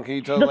song. Can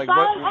you tell us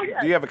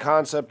do you have a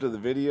concept of the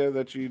video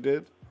that you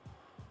did?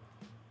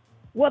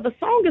 Well, the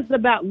song is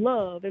about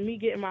love and me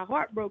getting my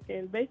heart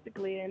broken,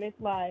 basically, and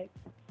it's like.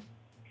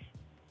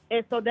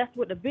 And so that's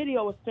what the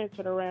video was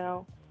centered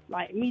around,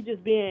 like me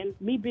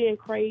being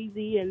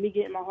crazy and me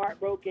getting my heart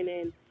broken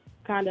and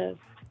kind of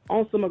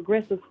on some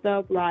aggressive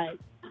stuff, like.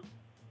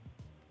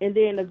 And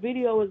then the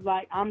video is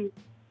like I'm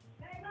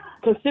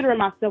considering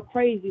myself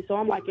crazy, so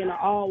I'm like in an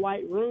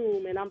all-white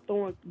room and I'm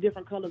throwing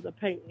different colors of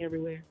paint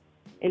everywhere.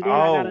 And then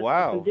I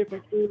got some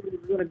different scenes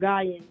with a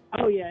guy in.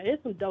 Oh yeah,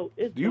 it's some dope.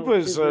 You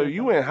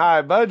went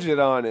high budget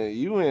on it.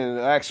 You went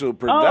actual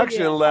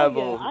production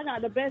level. I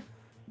got the best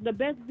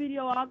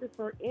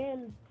videographer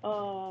in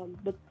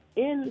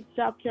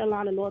South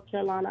Carolina, North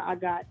Carolina. I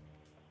got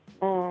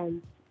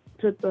to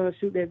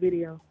shoot that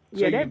video.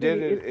 So you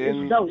did it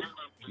it's dope.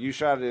 You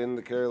shot it in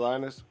the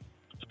Carolinas?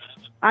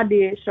 I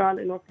did,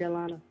 Charlotte, North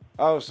Carolina.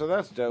 Oh, so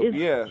that's dope.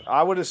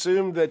 I would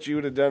assume that you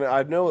would have done it.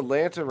 I know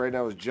Atlanta right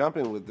now is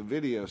jumping with the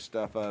video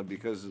stuff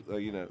because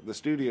the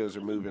studios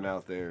are moving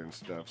out there and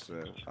stuff.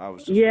 So I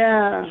was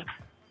just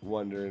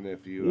wondering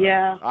if you. We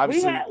had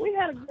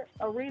a good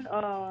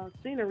arena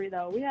scenery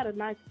though. We had a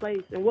nice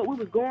place, and what we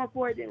was going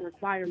for, it didn't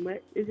require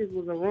much. It just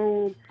was a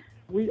room.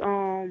 We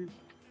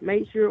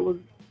made sure it was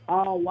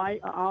all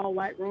white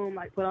room,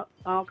 like put up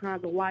all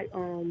kinds of white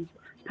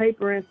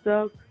paper and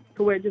stuff,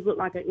 to where it just looked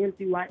like an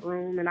empty white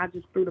room, and I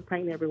just threw the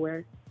paint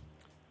everywhere.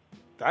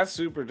 That's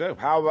super dope.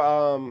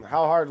 How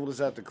hard was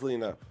that to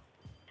clean up?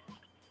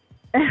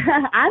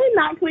 I did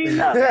not clean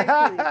up.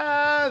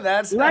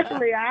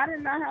 Luckily, I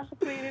did not have to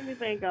clean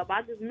anything up.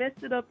 I just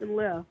messed it up and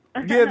left.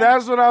 Yeah,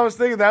 that's what I was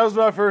thinking. That was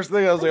my first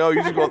thing. I was like, oh,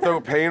 you just gonna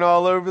throw paint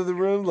all over the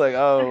room? Like,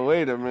 oh,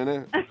 wait a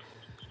minute.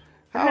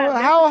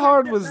 How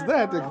hard was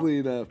that to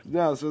clean up?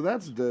 No, so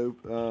that's dope.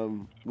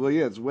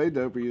 It's way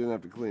doper. You didn't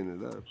have to clean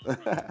it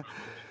up.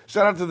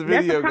 Shout out to the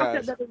video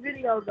guys. That's the concept of the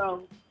video,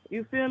 though.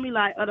 You feel me?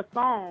 Like, of the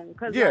song.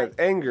 Cause,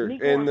 anger. Me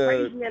going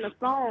crazy in a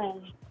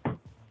song.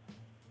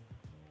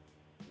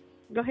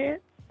 Go ahead.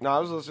 No, I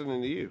was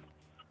listening to you.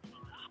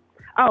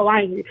 Oh,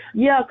 I hear.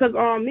 Yeah, because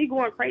me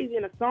going crazy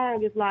in a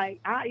song is like,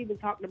 I even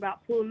talked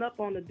about pulling up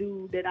on the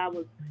dude that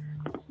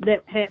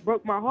had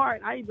broke my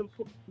heart. I even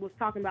was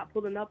talking about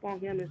pulling up on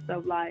him and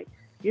stuff like,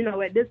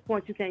 at this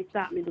point you can't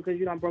stop me because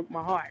you done broke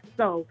my heart.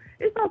 So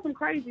it's on some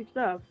crazy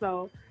stuff.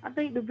 So I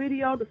think the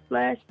video, the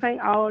splash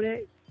paint, all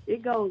that,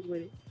 it goes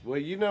with it.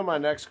 Well, my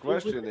next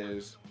question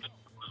is,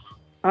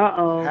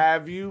 uh-oh,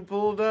 have you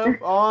pulled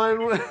up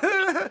on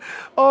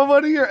on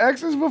one of your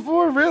exes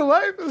before in real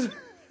life?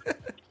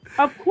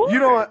 Of course. You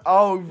don't.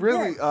 Oh,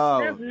 really? Yes. Oh.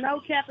 There's no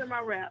cap in my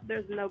rap.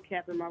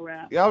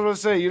 Yeah, I was gonna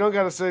say you don't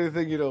gotta say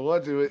anything you don't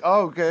want to.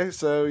 Oh, okay.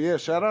 So yeah,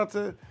 shout out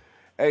to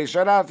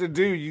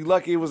dude. You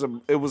lucky it was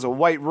a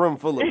white room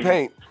full of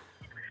paint.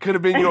 Could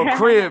have been your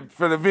crib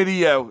for the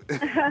video.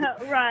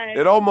 Right.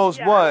 It almost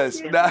Yeah,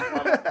 was.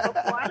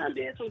 I done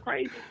did some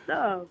crazy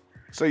stuff.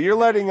 So you're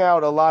letting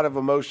out a lot of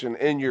emotion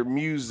in your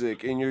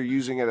music, and you're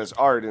using it as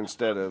art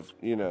instead of,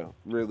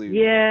 really.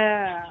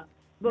 Yeah.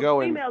 But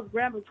Going. females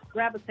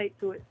gravitate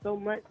to it so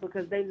much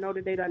because they know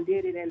that they done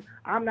did it, and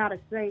I'm not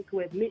ashamed to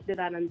admit that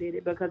I done did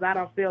it because I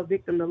don't feel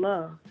victim to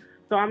love.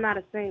 So I'm not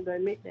ashamed to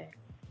admit that.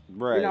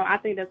 Right. I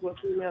think that's what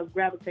females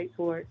gravitate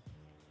towards.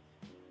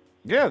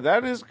 Yeah,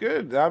 that is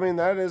good. I mean,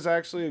 that is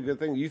actually a good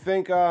thing. You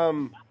think,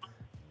 now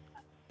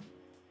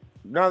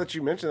that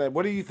you mention that,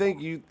 what do you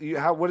think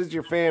what does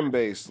your fan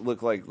base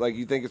look like? Like,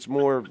 you think it's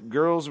more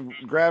girls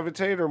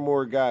gravitate or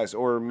more guys,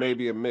 or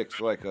maybe a mix,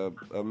 like a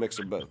mix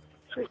of both?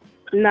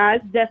 Nah,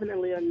 it's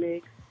definitely a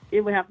mix.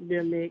 It would have to be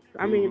a mix.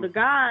 I mean, the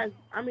guys,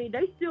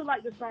 they still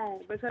like the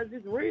song because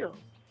it's real.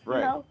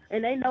 Right.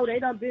 And they know they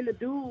done been the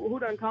dude who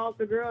done caused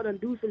the girl done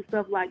do some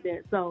stuff like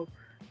that. So,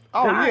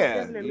 oh,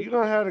 yeah. You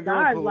don't have a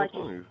girl pull up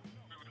on you.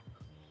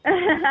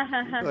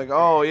 Like,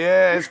 oh,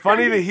 yeah, it's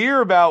funny to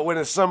hear about when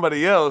it's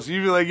somebody else.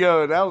 You be like,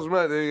 yo, that was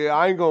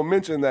I ain't going to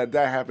mention that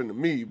happened to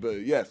me,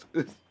 but yes.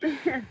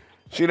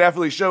 She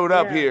definitely showed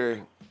up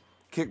here,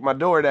 kicked my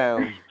door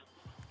down.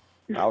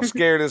 I was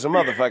scared as a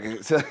motherfucker.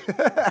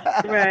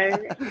 Right.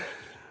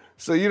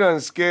 So you done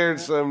scared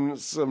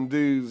some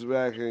dudes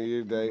back in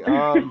your day.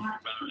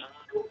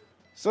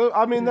 So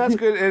that's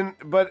good.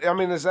 But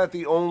is that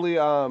the only?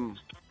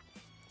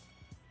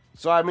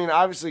 So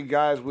obviously,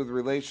 guys with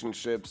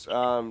relationships.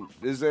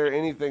 Is there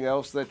anything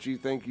else that you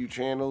think you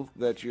channel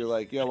that you're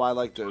like, yo, I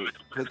like to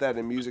put that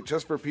in music,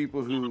 just for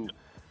people who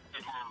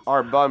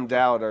are bummed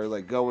out or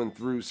like going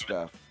through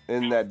stuff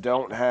and that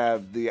don't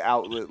have the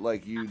outlet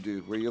like you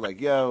do, where you're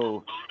like,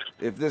 yo,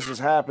 if this is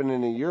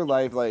happening in your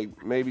life,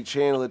 like maybe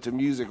channel it to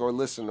music or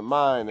listen to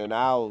mine, and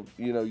I'll,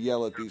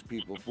 yell at these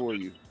people for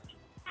you.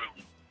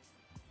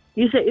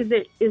 You said,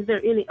 is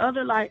there any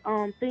other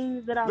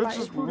things that I like? That's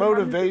just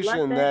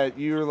motivation that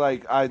you're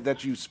like,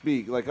 that you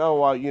speak. Like,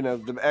 oh, well,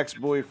 the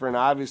ex-boyfriend,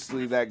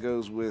 obviously that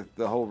goes with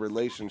the whole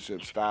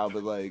relationship style,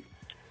 but like,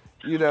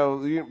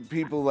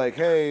 people like,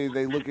 hey,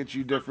 they look at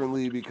you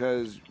differently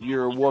because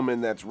you're a woman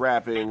that's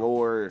rapping,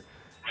 or,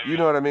 you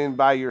know what I mean,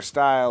 by your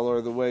style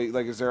or the way,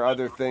 like, is there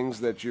other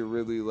things that you're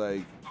really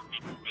like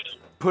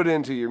put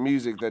into your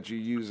music that you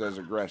use as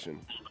aggression?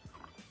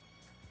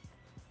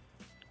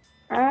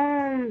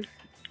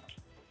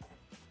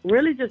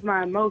 Really just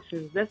my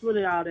emotions. That's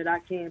really all that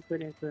I can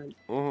put into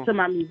to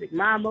my music.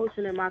 My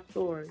emotion and my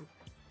story.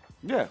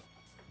 Yeah.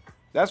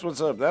 That's what's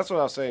up. That's what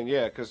I was saying.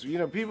 Yeah, because,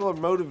 people are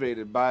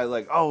motivated by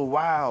like, oh,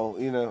 wow,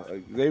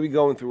 they be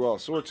going through all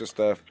sorts of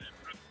stuff.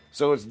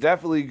 So it's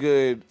definitely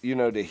good,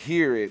 to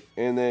hear it.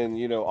 And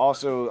then,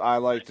 also I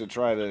like to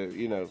try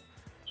to,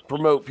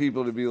 promote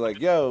people to be like,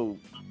 yo,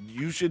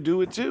 you should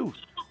do it too.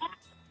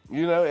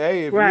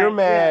 Hey, if you're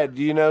mad,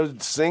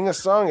 sing a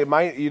song. It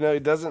might,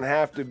 it doesn't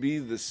have to be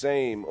the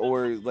same,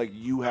 or like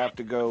you have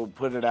to go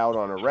put it out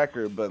on a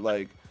record. But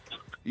like,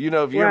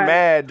 if you're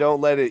mad, don't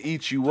let it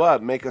eat you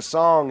up. Make a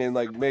song, and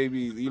like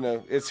maybe,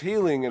 it's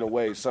healing in a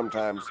way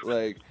sometimes.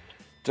 Like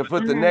to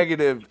put the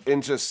negative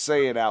and just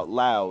say it out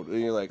loud,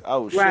 and you're like,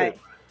 oh shit,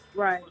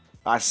 right.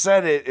 I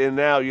said it, and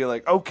now you're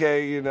like,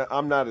 okay,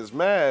 I'm not as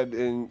mad,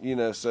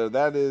 and so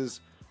that is,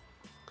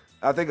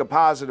 I think, a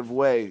positive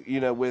way,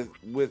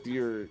 with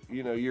your,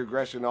 your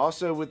aggression.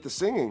 Also with the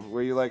singing,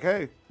 where you're like,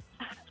 hey,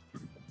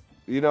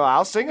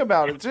 I'll sing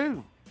about it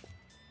too.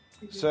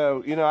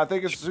 So, I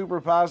think it's super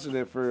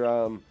positive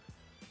for,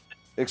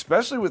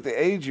 especially with the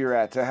age you're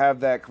at, to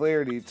have that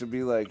clarity to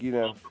be like,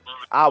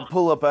 I'll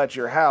pull up at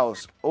your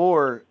house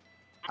or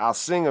I'll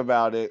sing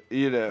about it,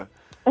 And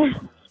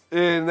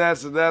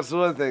that's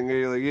one thing.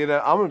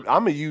 Like, I'm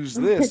gonna use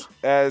this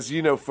as,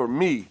 for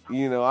me.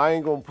 I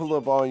ain't gonna pull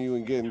up on you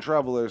and get in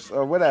trouble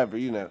or whatever.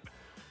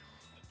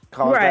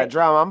 Cause that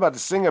drama. I'm about to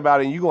sing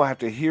about it, and you gonna have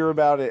to hear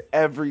about it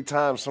every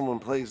time someone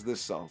plays this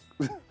song.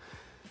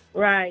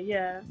 Right.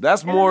 Yeah.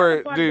 That's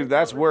more, dude.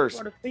 That's worse.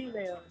 For the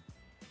female.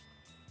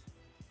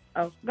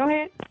 Oh, go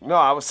ahead. No,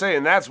 I was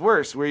saying that's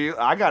worse.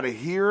 Where I got to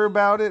hear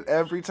about it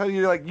every time.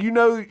 You're like,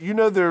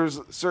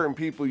 there's certain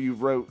people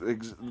you've wrote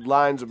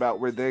lines about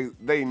where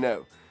they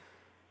know.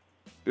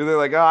 They're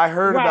like, oh, I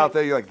heard about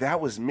that. You're like,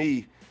 that was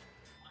me.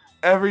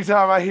 Every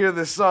time I hear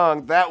this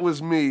song, that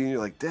was me. And you're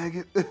like,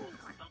 dang it.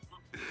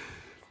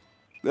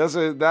 That's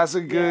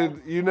a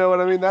good, you know what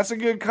I mean? That's a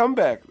good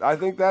comeback. I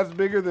think that's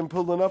bigger than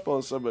pulling up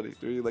on somebody.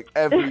 You're like,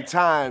 every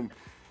time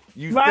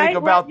you think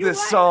about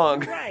this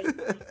song. Right.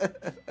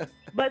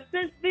 But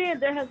since then,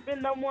 there has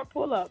been no more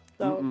pull-ups.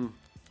 So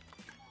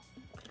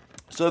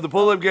the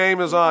pull-up game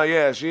is on.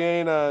 Yeah, she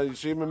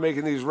been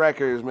making these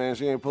records, man.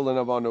 She ain't pulling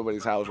up on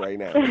nobody's house right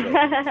now.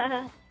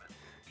 So.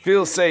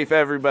 Feel safe,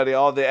 everybody.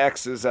 All the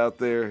exes out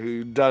there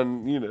who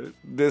done,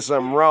 did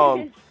something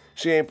wrong.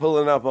 She ain't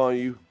pulling up on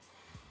you.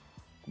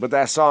 But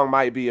that song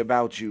might be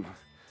about you.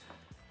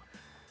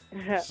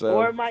 So.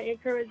 Or it might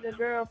encourage your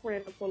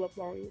girlfriend to pull up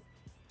on you.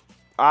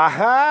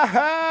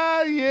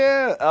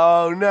 Yeah.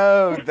 Oh,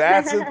 no.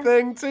 That's a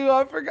thing, too.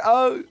 I forgot.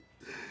 Oh,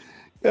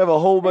 You have a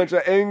whole bunch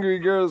of angry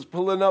girls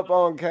pulling up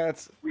on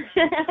cats.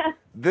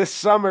 This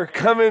summer,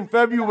 coming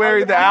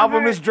February, the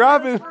album is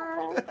dropping.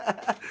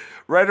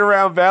 Right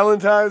around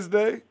Valentine's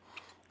Day.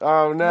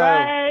 Oh, no.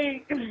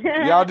 Right.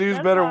 Y'all dudes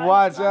That's better why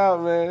watch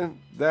out, man.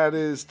 That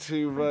is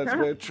too much,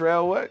 man.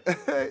 Trill, what?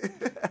 I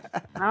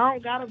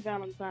don't got a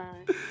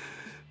Valentine.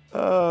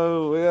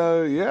 Oh,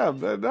 well, yeah,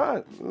 but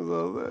not.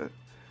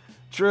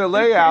 Trill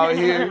Layyy out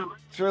here.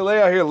 Trill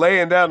Layyy out here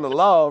laying down the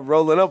law,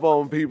 rolling up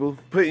on people,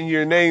 putting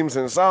your names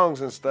in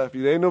songs and stuff.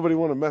 Ain't nobody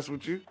want to mess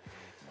with you.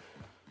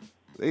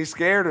 They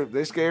scared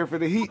for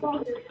the heat.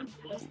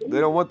 They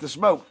don't want the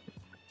smoke.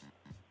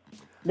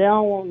 They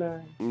don't want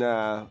none.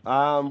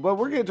 Nah. But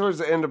we're getting towards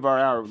the end of our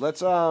hour.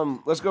 Let's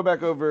go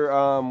back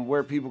over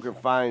where people can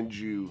find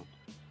you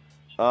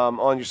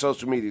on your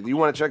social media. Do you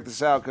want to check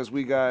this out? Because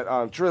we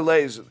got Trill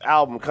Layyy's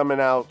album coming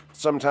out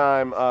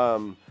sometime.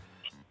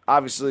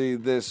 Obviously,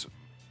 this.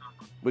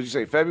 What'd you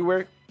say?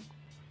 February.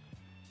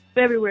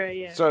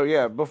 February, yeah. So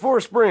yeah, before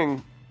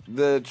spring,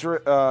 the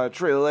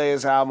Trill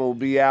Layyy's album will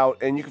be out,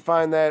 and you can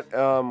find that.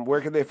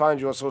 Where can they find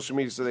you on social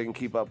media so they can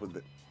keep up with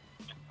it?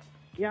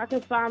 Y'all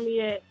can find me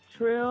at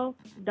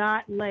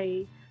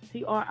Trill.Layyy,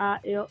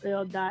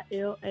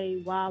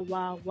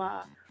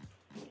 TRILL.LAYYY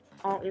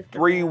on Instagram.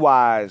 3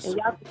 Ys. And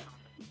y'all,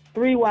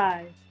 3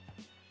 Ys.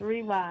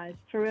 3 Ys.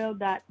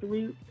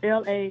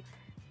 Trill.3LA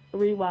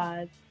 3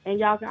 Ys. And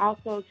y'all can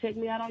also check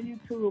me out on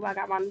YouTube. I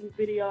got my new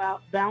video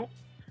out, Bounce.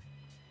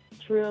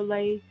 Trill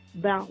Layyy,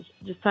 Bounce.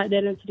 Just type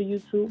that into the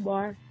YouTube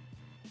bar.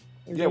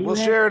 Yeah, we'll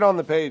share it on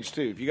the page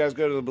too. If you guys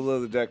go to the Below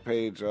the Deck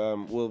page,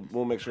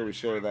 we'll make sure we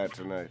share that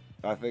tonight.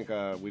 I think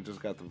we just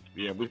got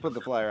we put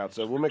the flyer out,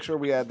 so we'll make sure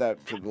we add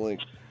that to the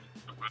link.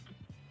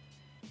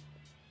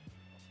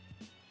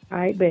 All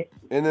right, bet.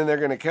 And then they're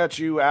gonna catch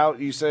you out.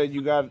 You said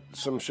you got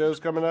some shows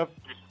coming up?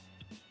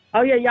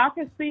 Oh yeah, y'all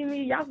can see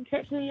me. Y'all can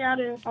catch me out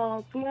in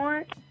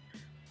Florence,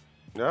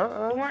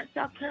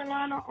 South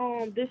Carolina.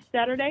 This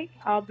Saturday,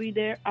 I'll be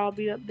there. I'll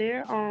be up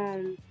there.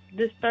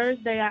 This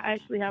Thursday, I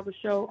actually have a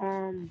show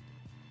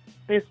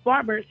in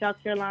Spartanburg, South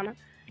Carolina,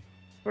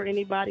 for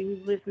anybody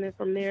who's listening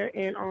from there.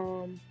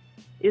 And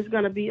it's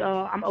gonna be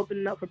I'm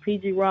opening up for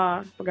PG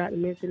Raw. Forgot to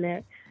mention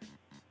that.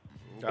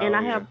 And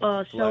I have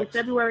a show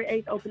February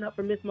 8th open up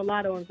for Miss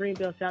Mulatto in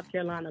Greenville, South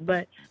Carolina.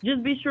 But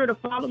just be sure to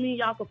follow me.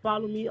 Y'all can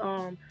follow me.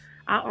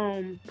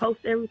 I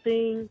post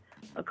everything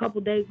a couple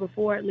days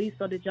before at least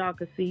so that y'all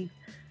can see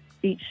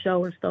each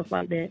show and stuff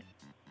like that.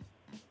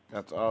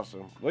 That's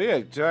awesome. Well, yeah,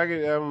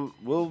 Jagged,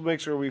 we'll make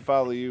sure we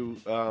follow you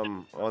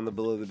on the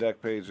Below the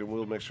Deck page, and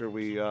we'll make sure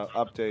we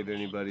update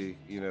anybody,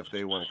 if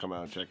they want to come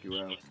out and check you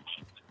out.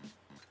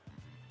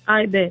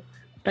 I bet.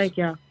 Thank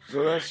y'all.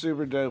 So that's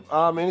super dope.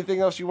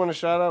 Anything else you want to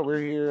shout out? We're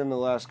here in the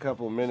last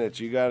couple of minutes.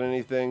 You got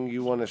anything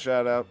you want to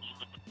shout out?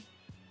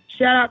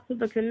 Shout out to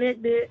the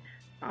Connected.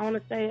 I want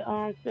to say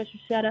special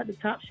shout out to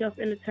Top Shelf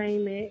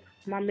Entertainment,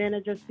 my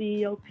manager,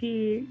 CEO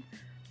Pig.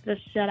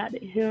 Special shout out to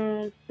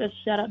him. Special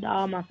shout out to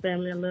all my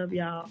family. I love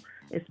y'all.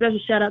 And special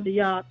shout out to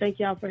y'all. Thank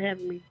y'all for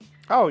having me.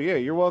 Oh, yeah,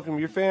 you're welcome.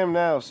 You're fam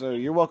now, so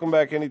you're welcome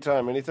back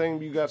anytime.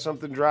 Anything you got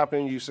something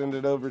dropping, you send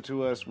it over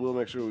to us. We'll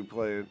make sure we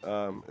play it,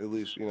 at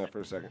least,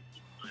 for a second.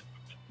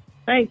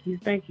 Thank you.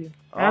 Awesome.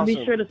 I'll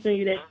be sure to send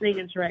you that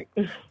singing track.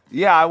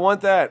 Yeah, I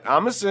want that.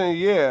 I'm going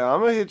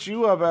to hit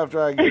you up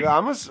after I get it.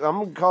 I'm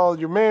going to call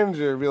your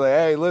manager and be like,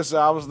 hey, listen,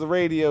 I was the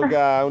radio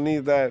guy. I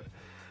need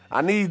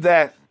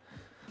that.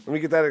 Let me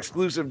get that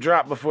exclusive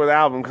drop before the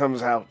album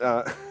comes out.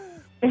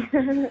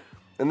 And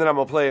then I'm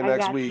going to play it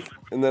next week.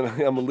 And then I'm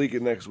going to leak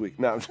it next week.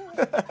 No,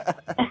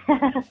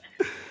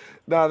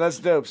 no, that's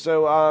dope.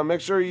 So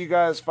make sure you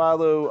guys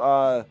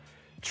follow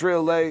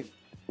Trill Layyy.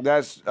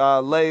 That's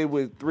Layyy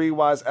with 3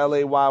 Ys,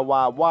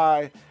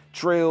 Layyy.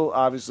 Trill,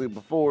 obviously,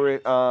 before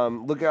it.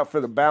 Look out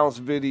for the Bounce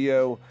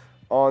video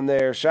on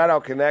there. Shout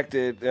out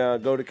Connected.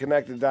 Go to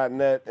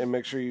connected.net and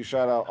make sure you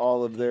shout out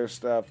all of their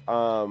stuff.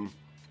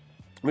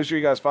 Make sure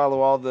you guys follow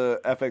all the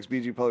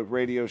FXBG Public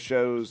Radio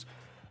shows.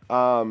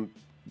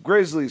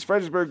 Grizzlies,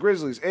 Fredericksburg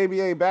Grizzlies,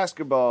 ABA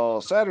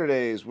basketball,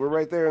 Saturdays. We're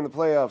right there in the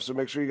playoffs, so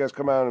make sure you guys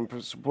come out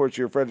and support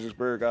your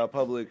Fredericksburg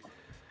Public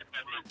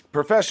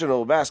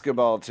professional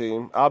basketball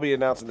team. I'll be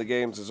announcing the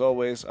games as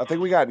always. I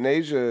think we got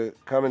Nasia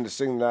coming to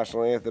sing the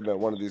national anthem at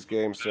one of these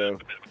games, so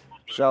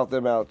shout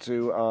them out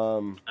too.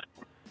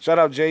 Shout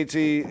out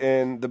JT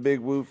and the Big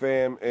Woo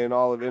fam and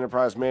all of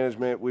Enterprise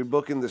Management. We're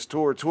booking this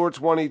tour. Tour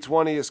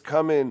 2020 is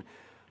coming.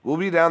 We'll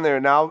be down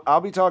there. Now,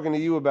 I'll be talking to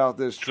you about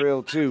this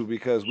trail, too,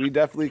 because we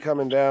definitely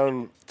coming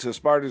down to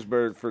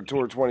Spartanburg for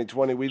Tour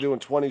 2020. We doing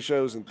 20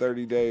 shows in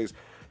 30 days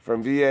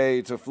from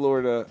VA to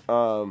Florida.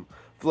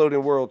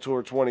 Floating World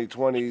Tour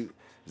 2020.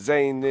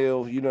 Zane,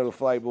 Neal, the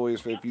Flight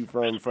Boys if you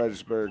from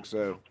Fredericksburg.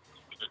 So,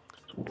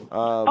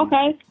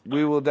 okay.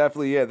 We will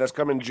definitely, that's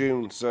coming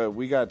June. So,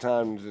 we got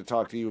time to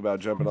talk to you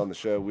about jumping on the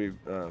show.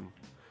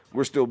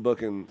 We're still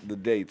booking the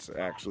dates,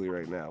 actually,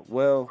 right now.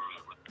 Well,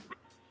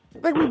 I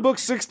think we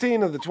booked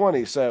 16 of the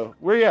 20, so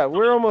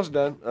we're almost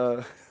done.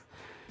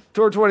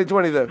 Tour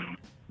 2020 though,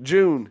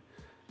 June.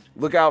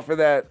 Look out for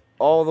that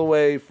all the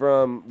way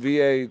from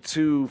VA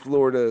to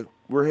Florida.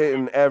 we're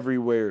hitting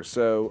everywhere.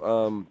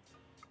 So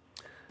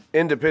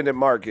independent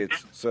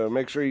markets. So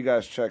make sure you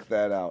guys check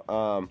that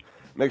out.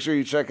 Make sure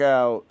you check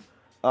out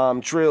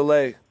Trill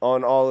Layyy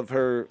on all of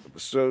her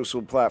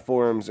social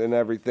platforms and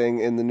everything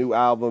in the new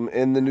album,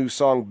 in the new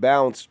song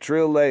Bounce.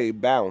 Trill Layyy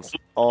Bounce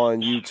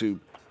on YouTube.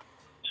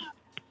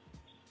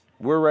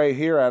 We're right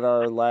here at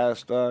our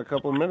last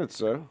couple of minutes,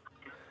 so.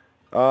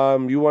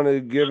 You want to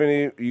give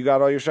you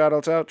got all your shout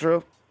outs out,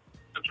 Trill?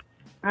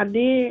 I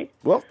did.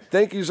 Well,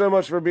 thank you so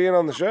much for being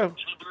on the show.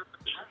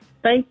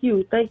 Thank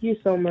you. Thank you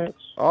so much.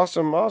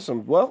 Awesome.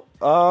 Well,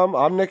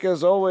 I'm Nick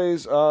as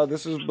always.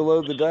 This is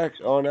Below the Deck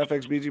on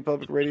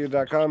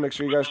fxbgpublicradio.com. Make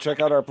sure you guys check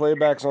out our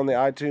playbacks on the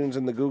iTunes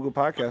and the Google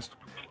Podcast.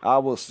 I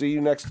will see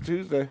you next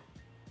Tuesday,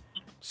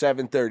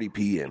 7:30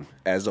 p.m.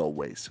 as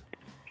always.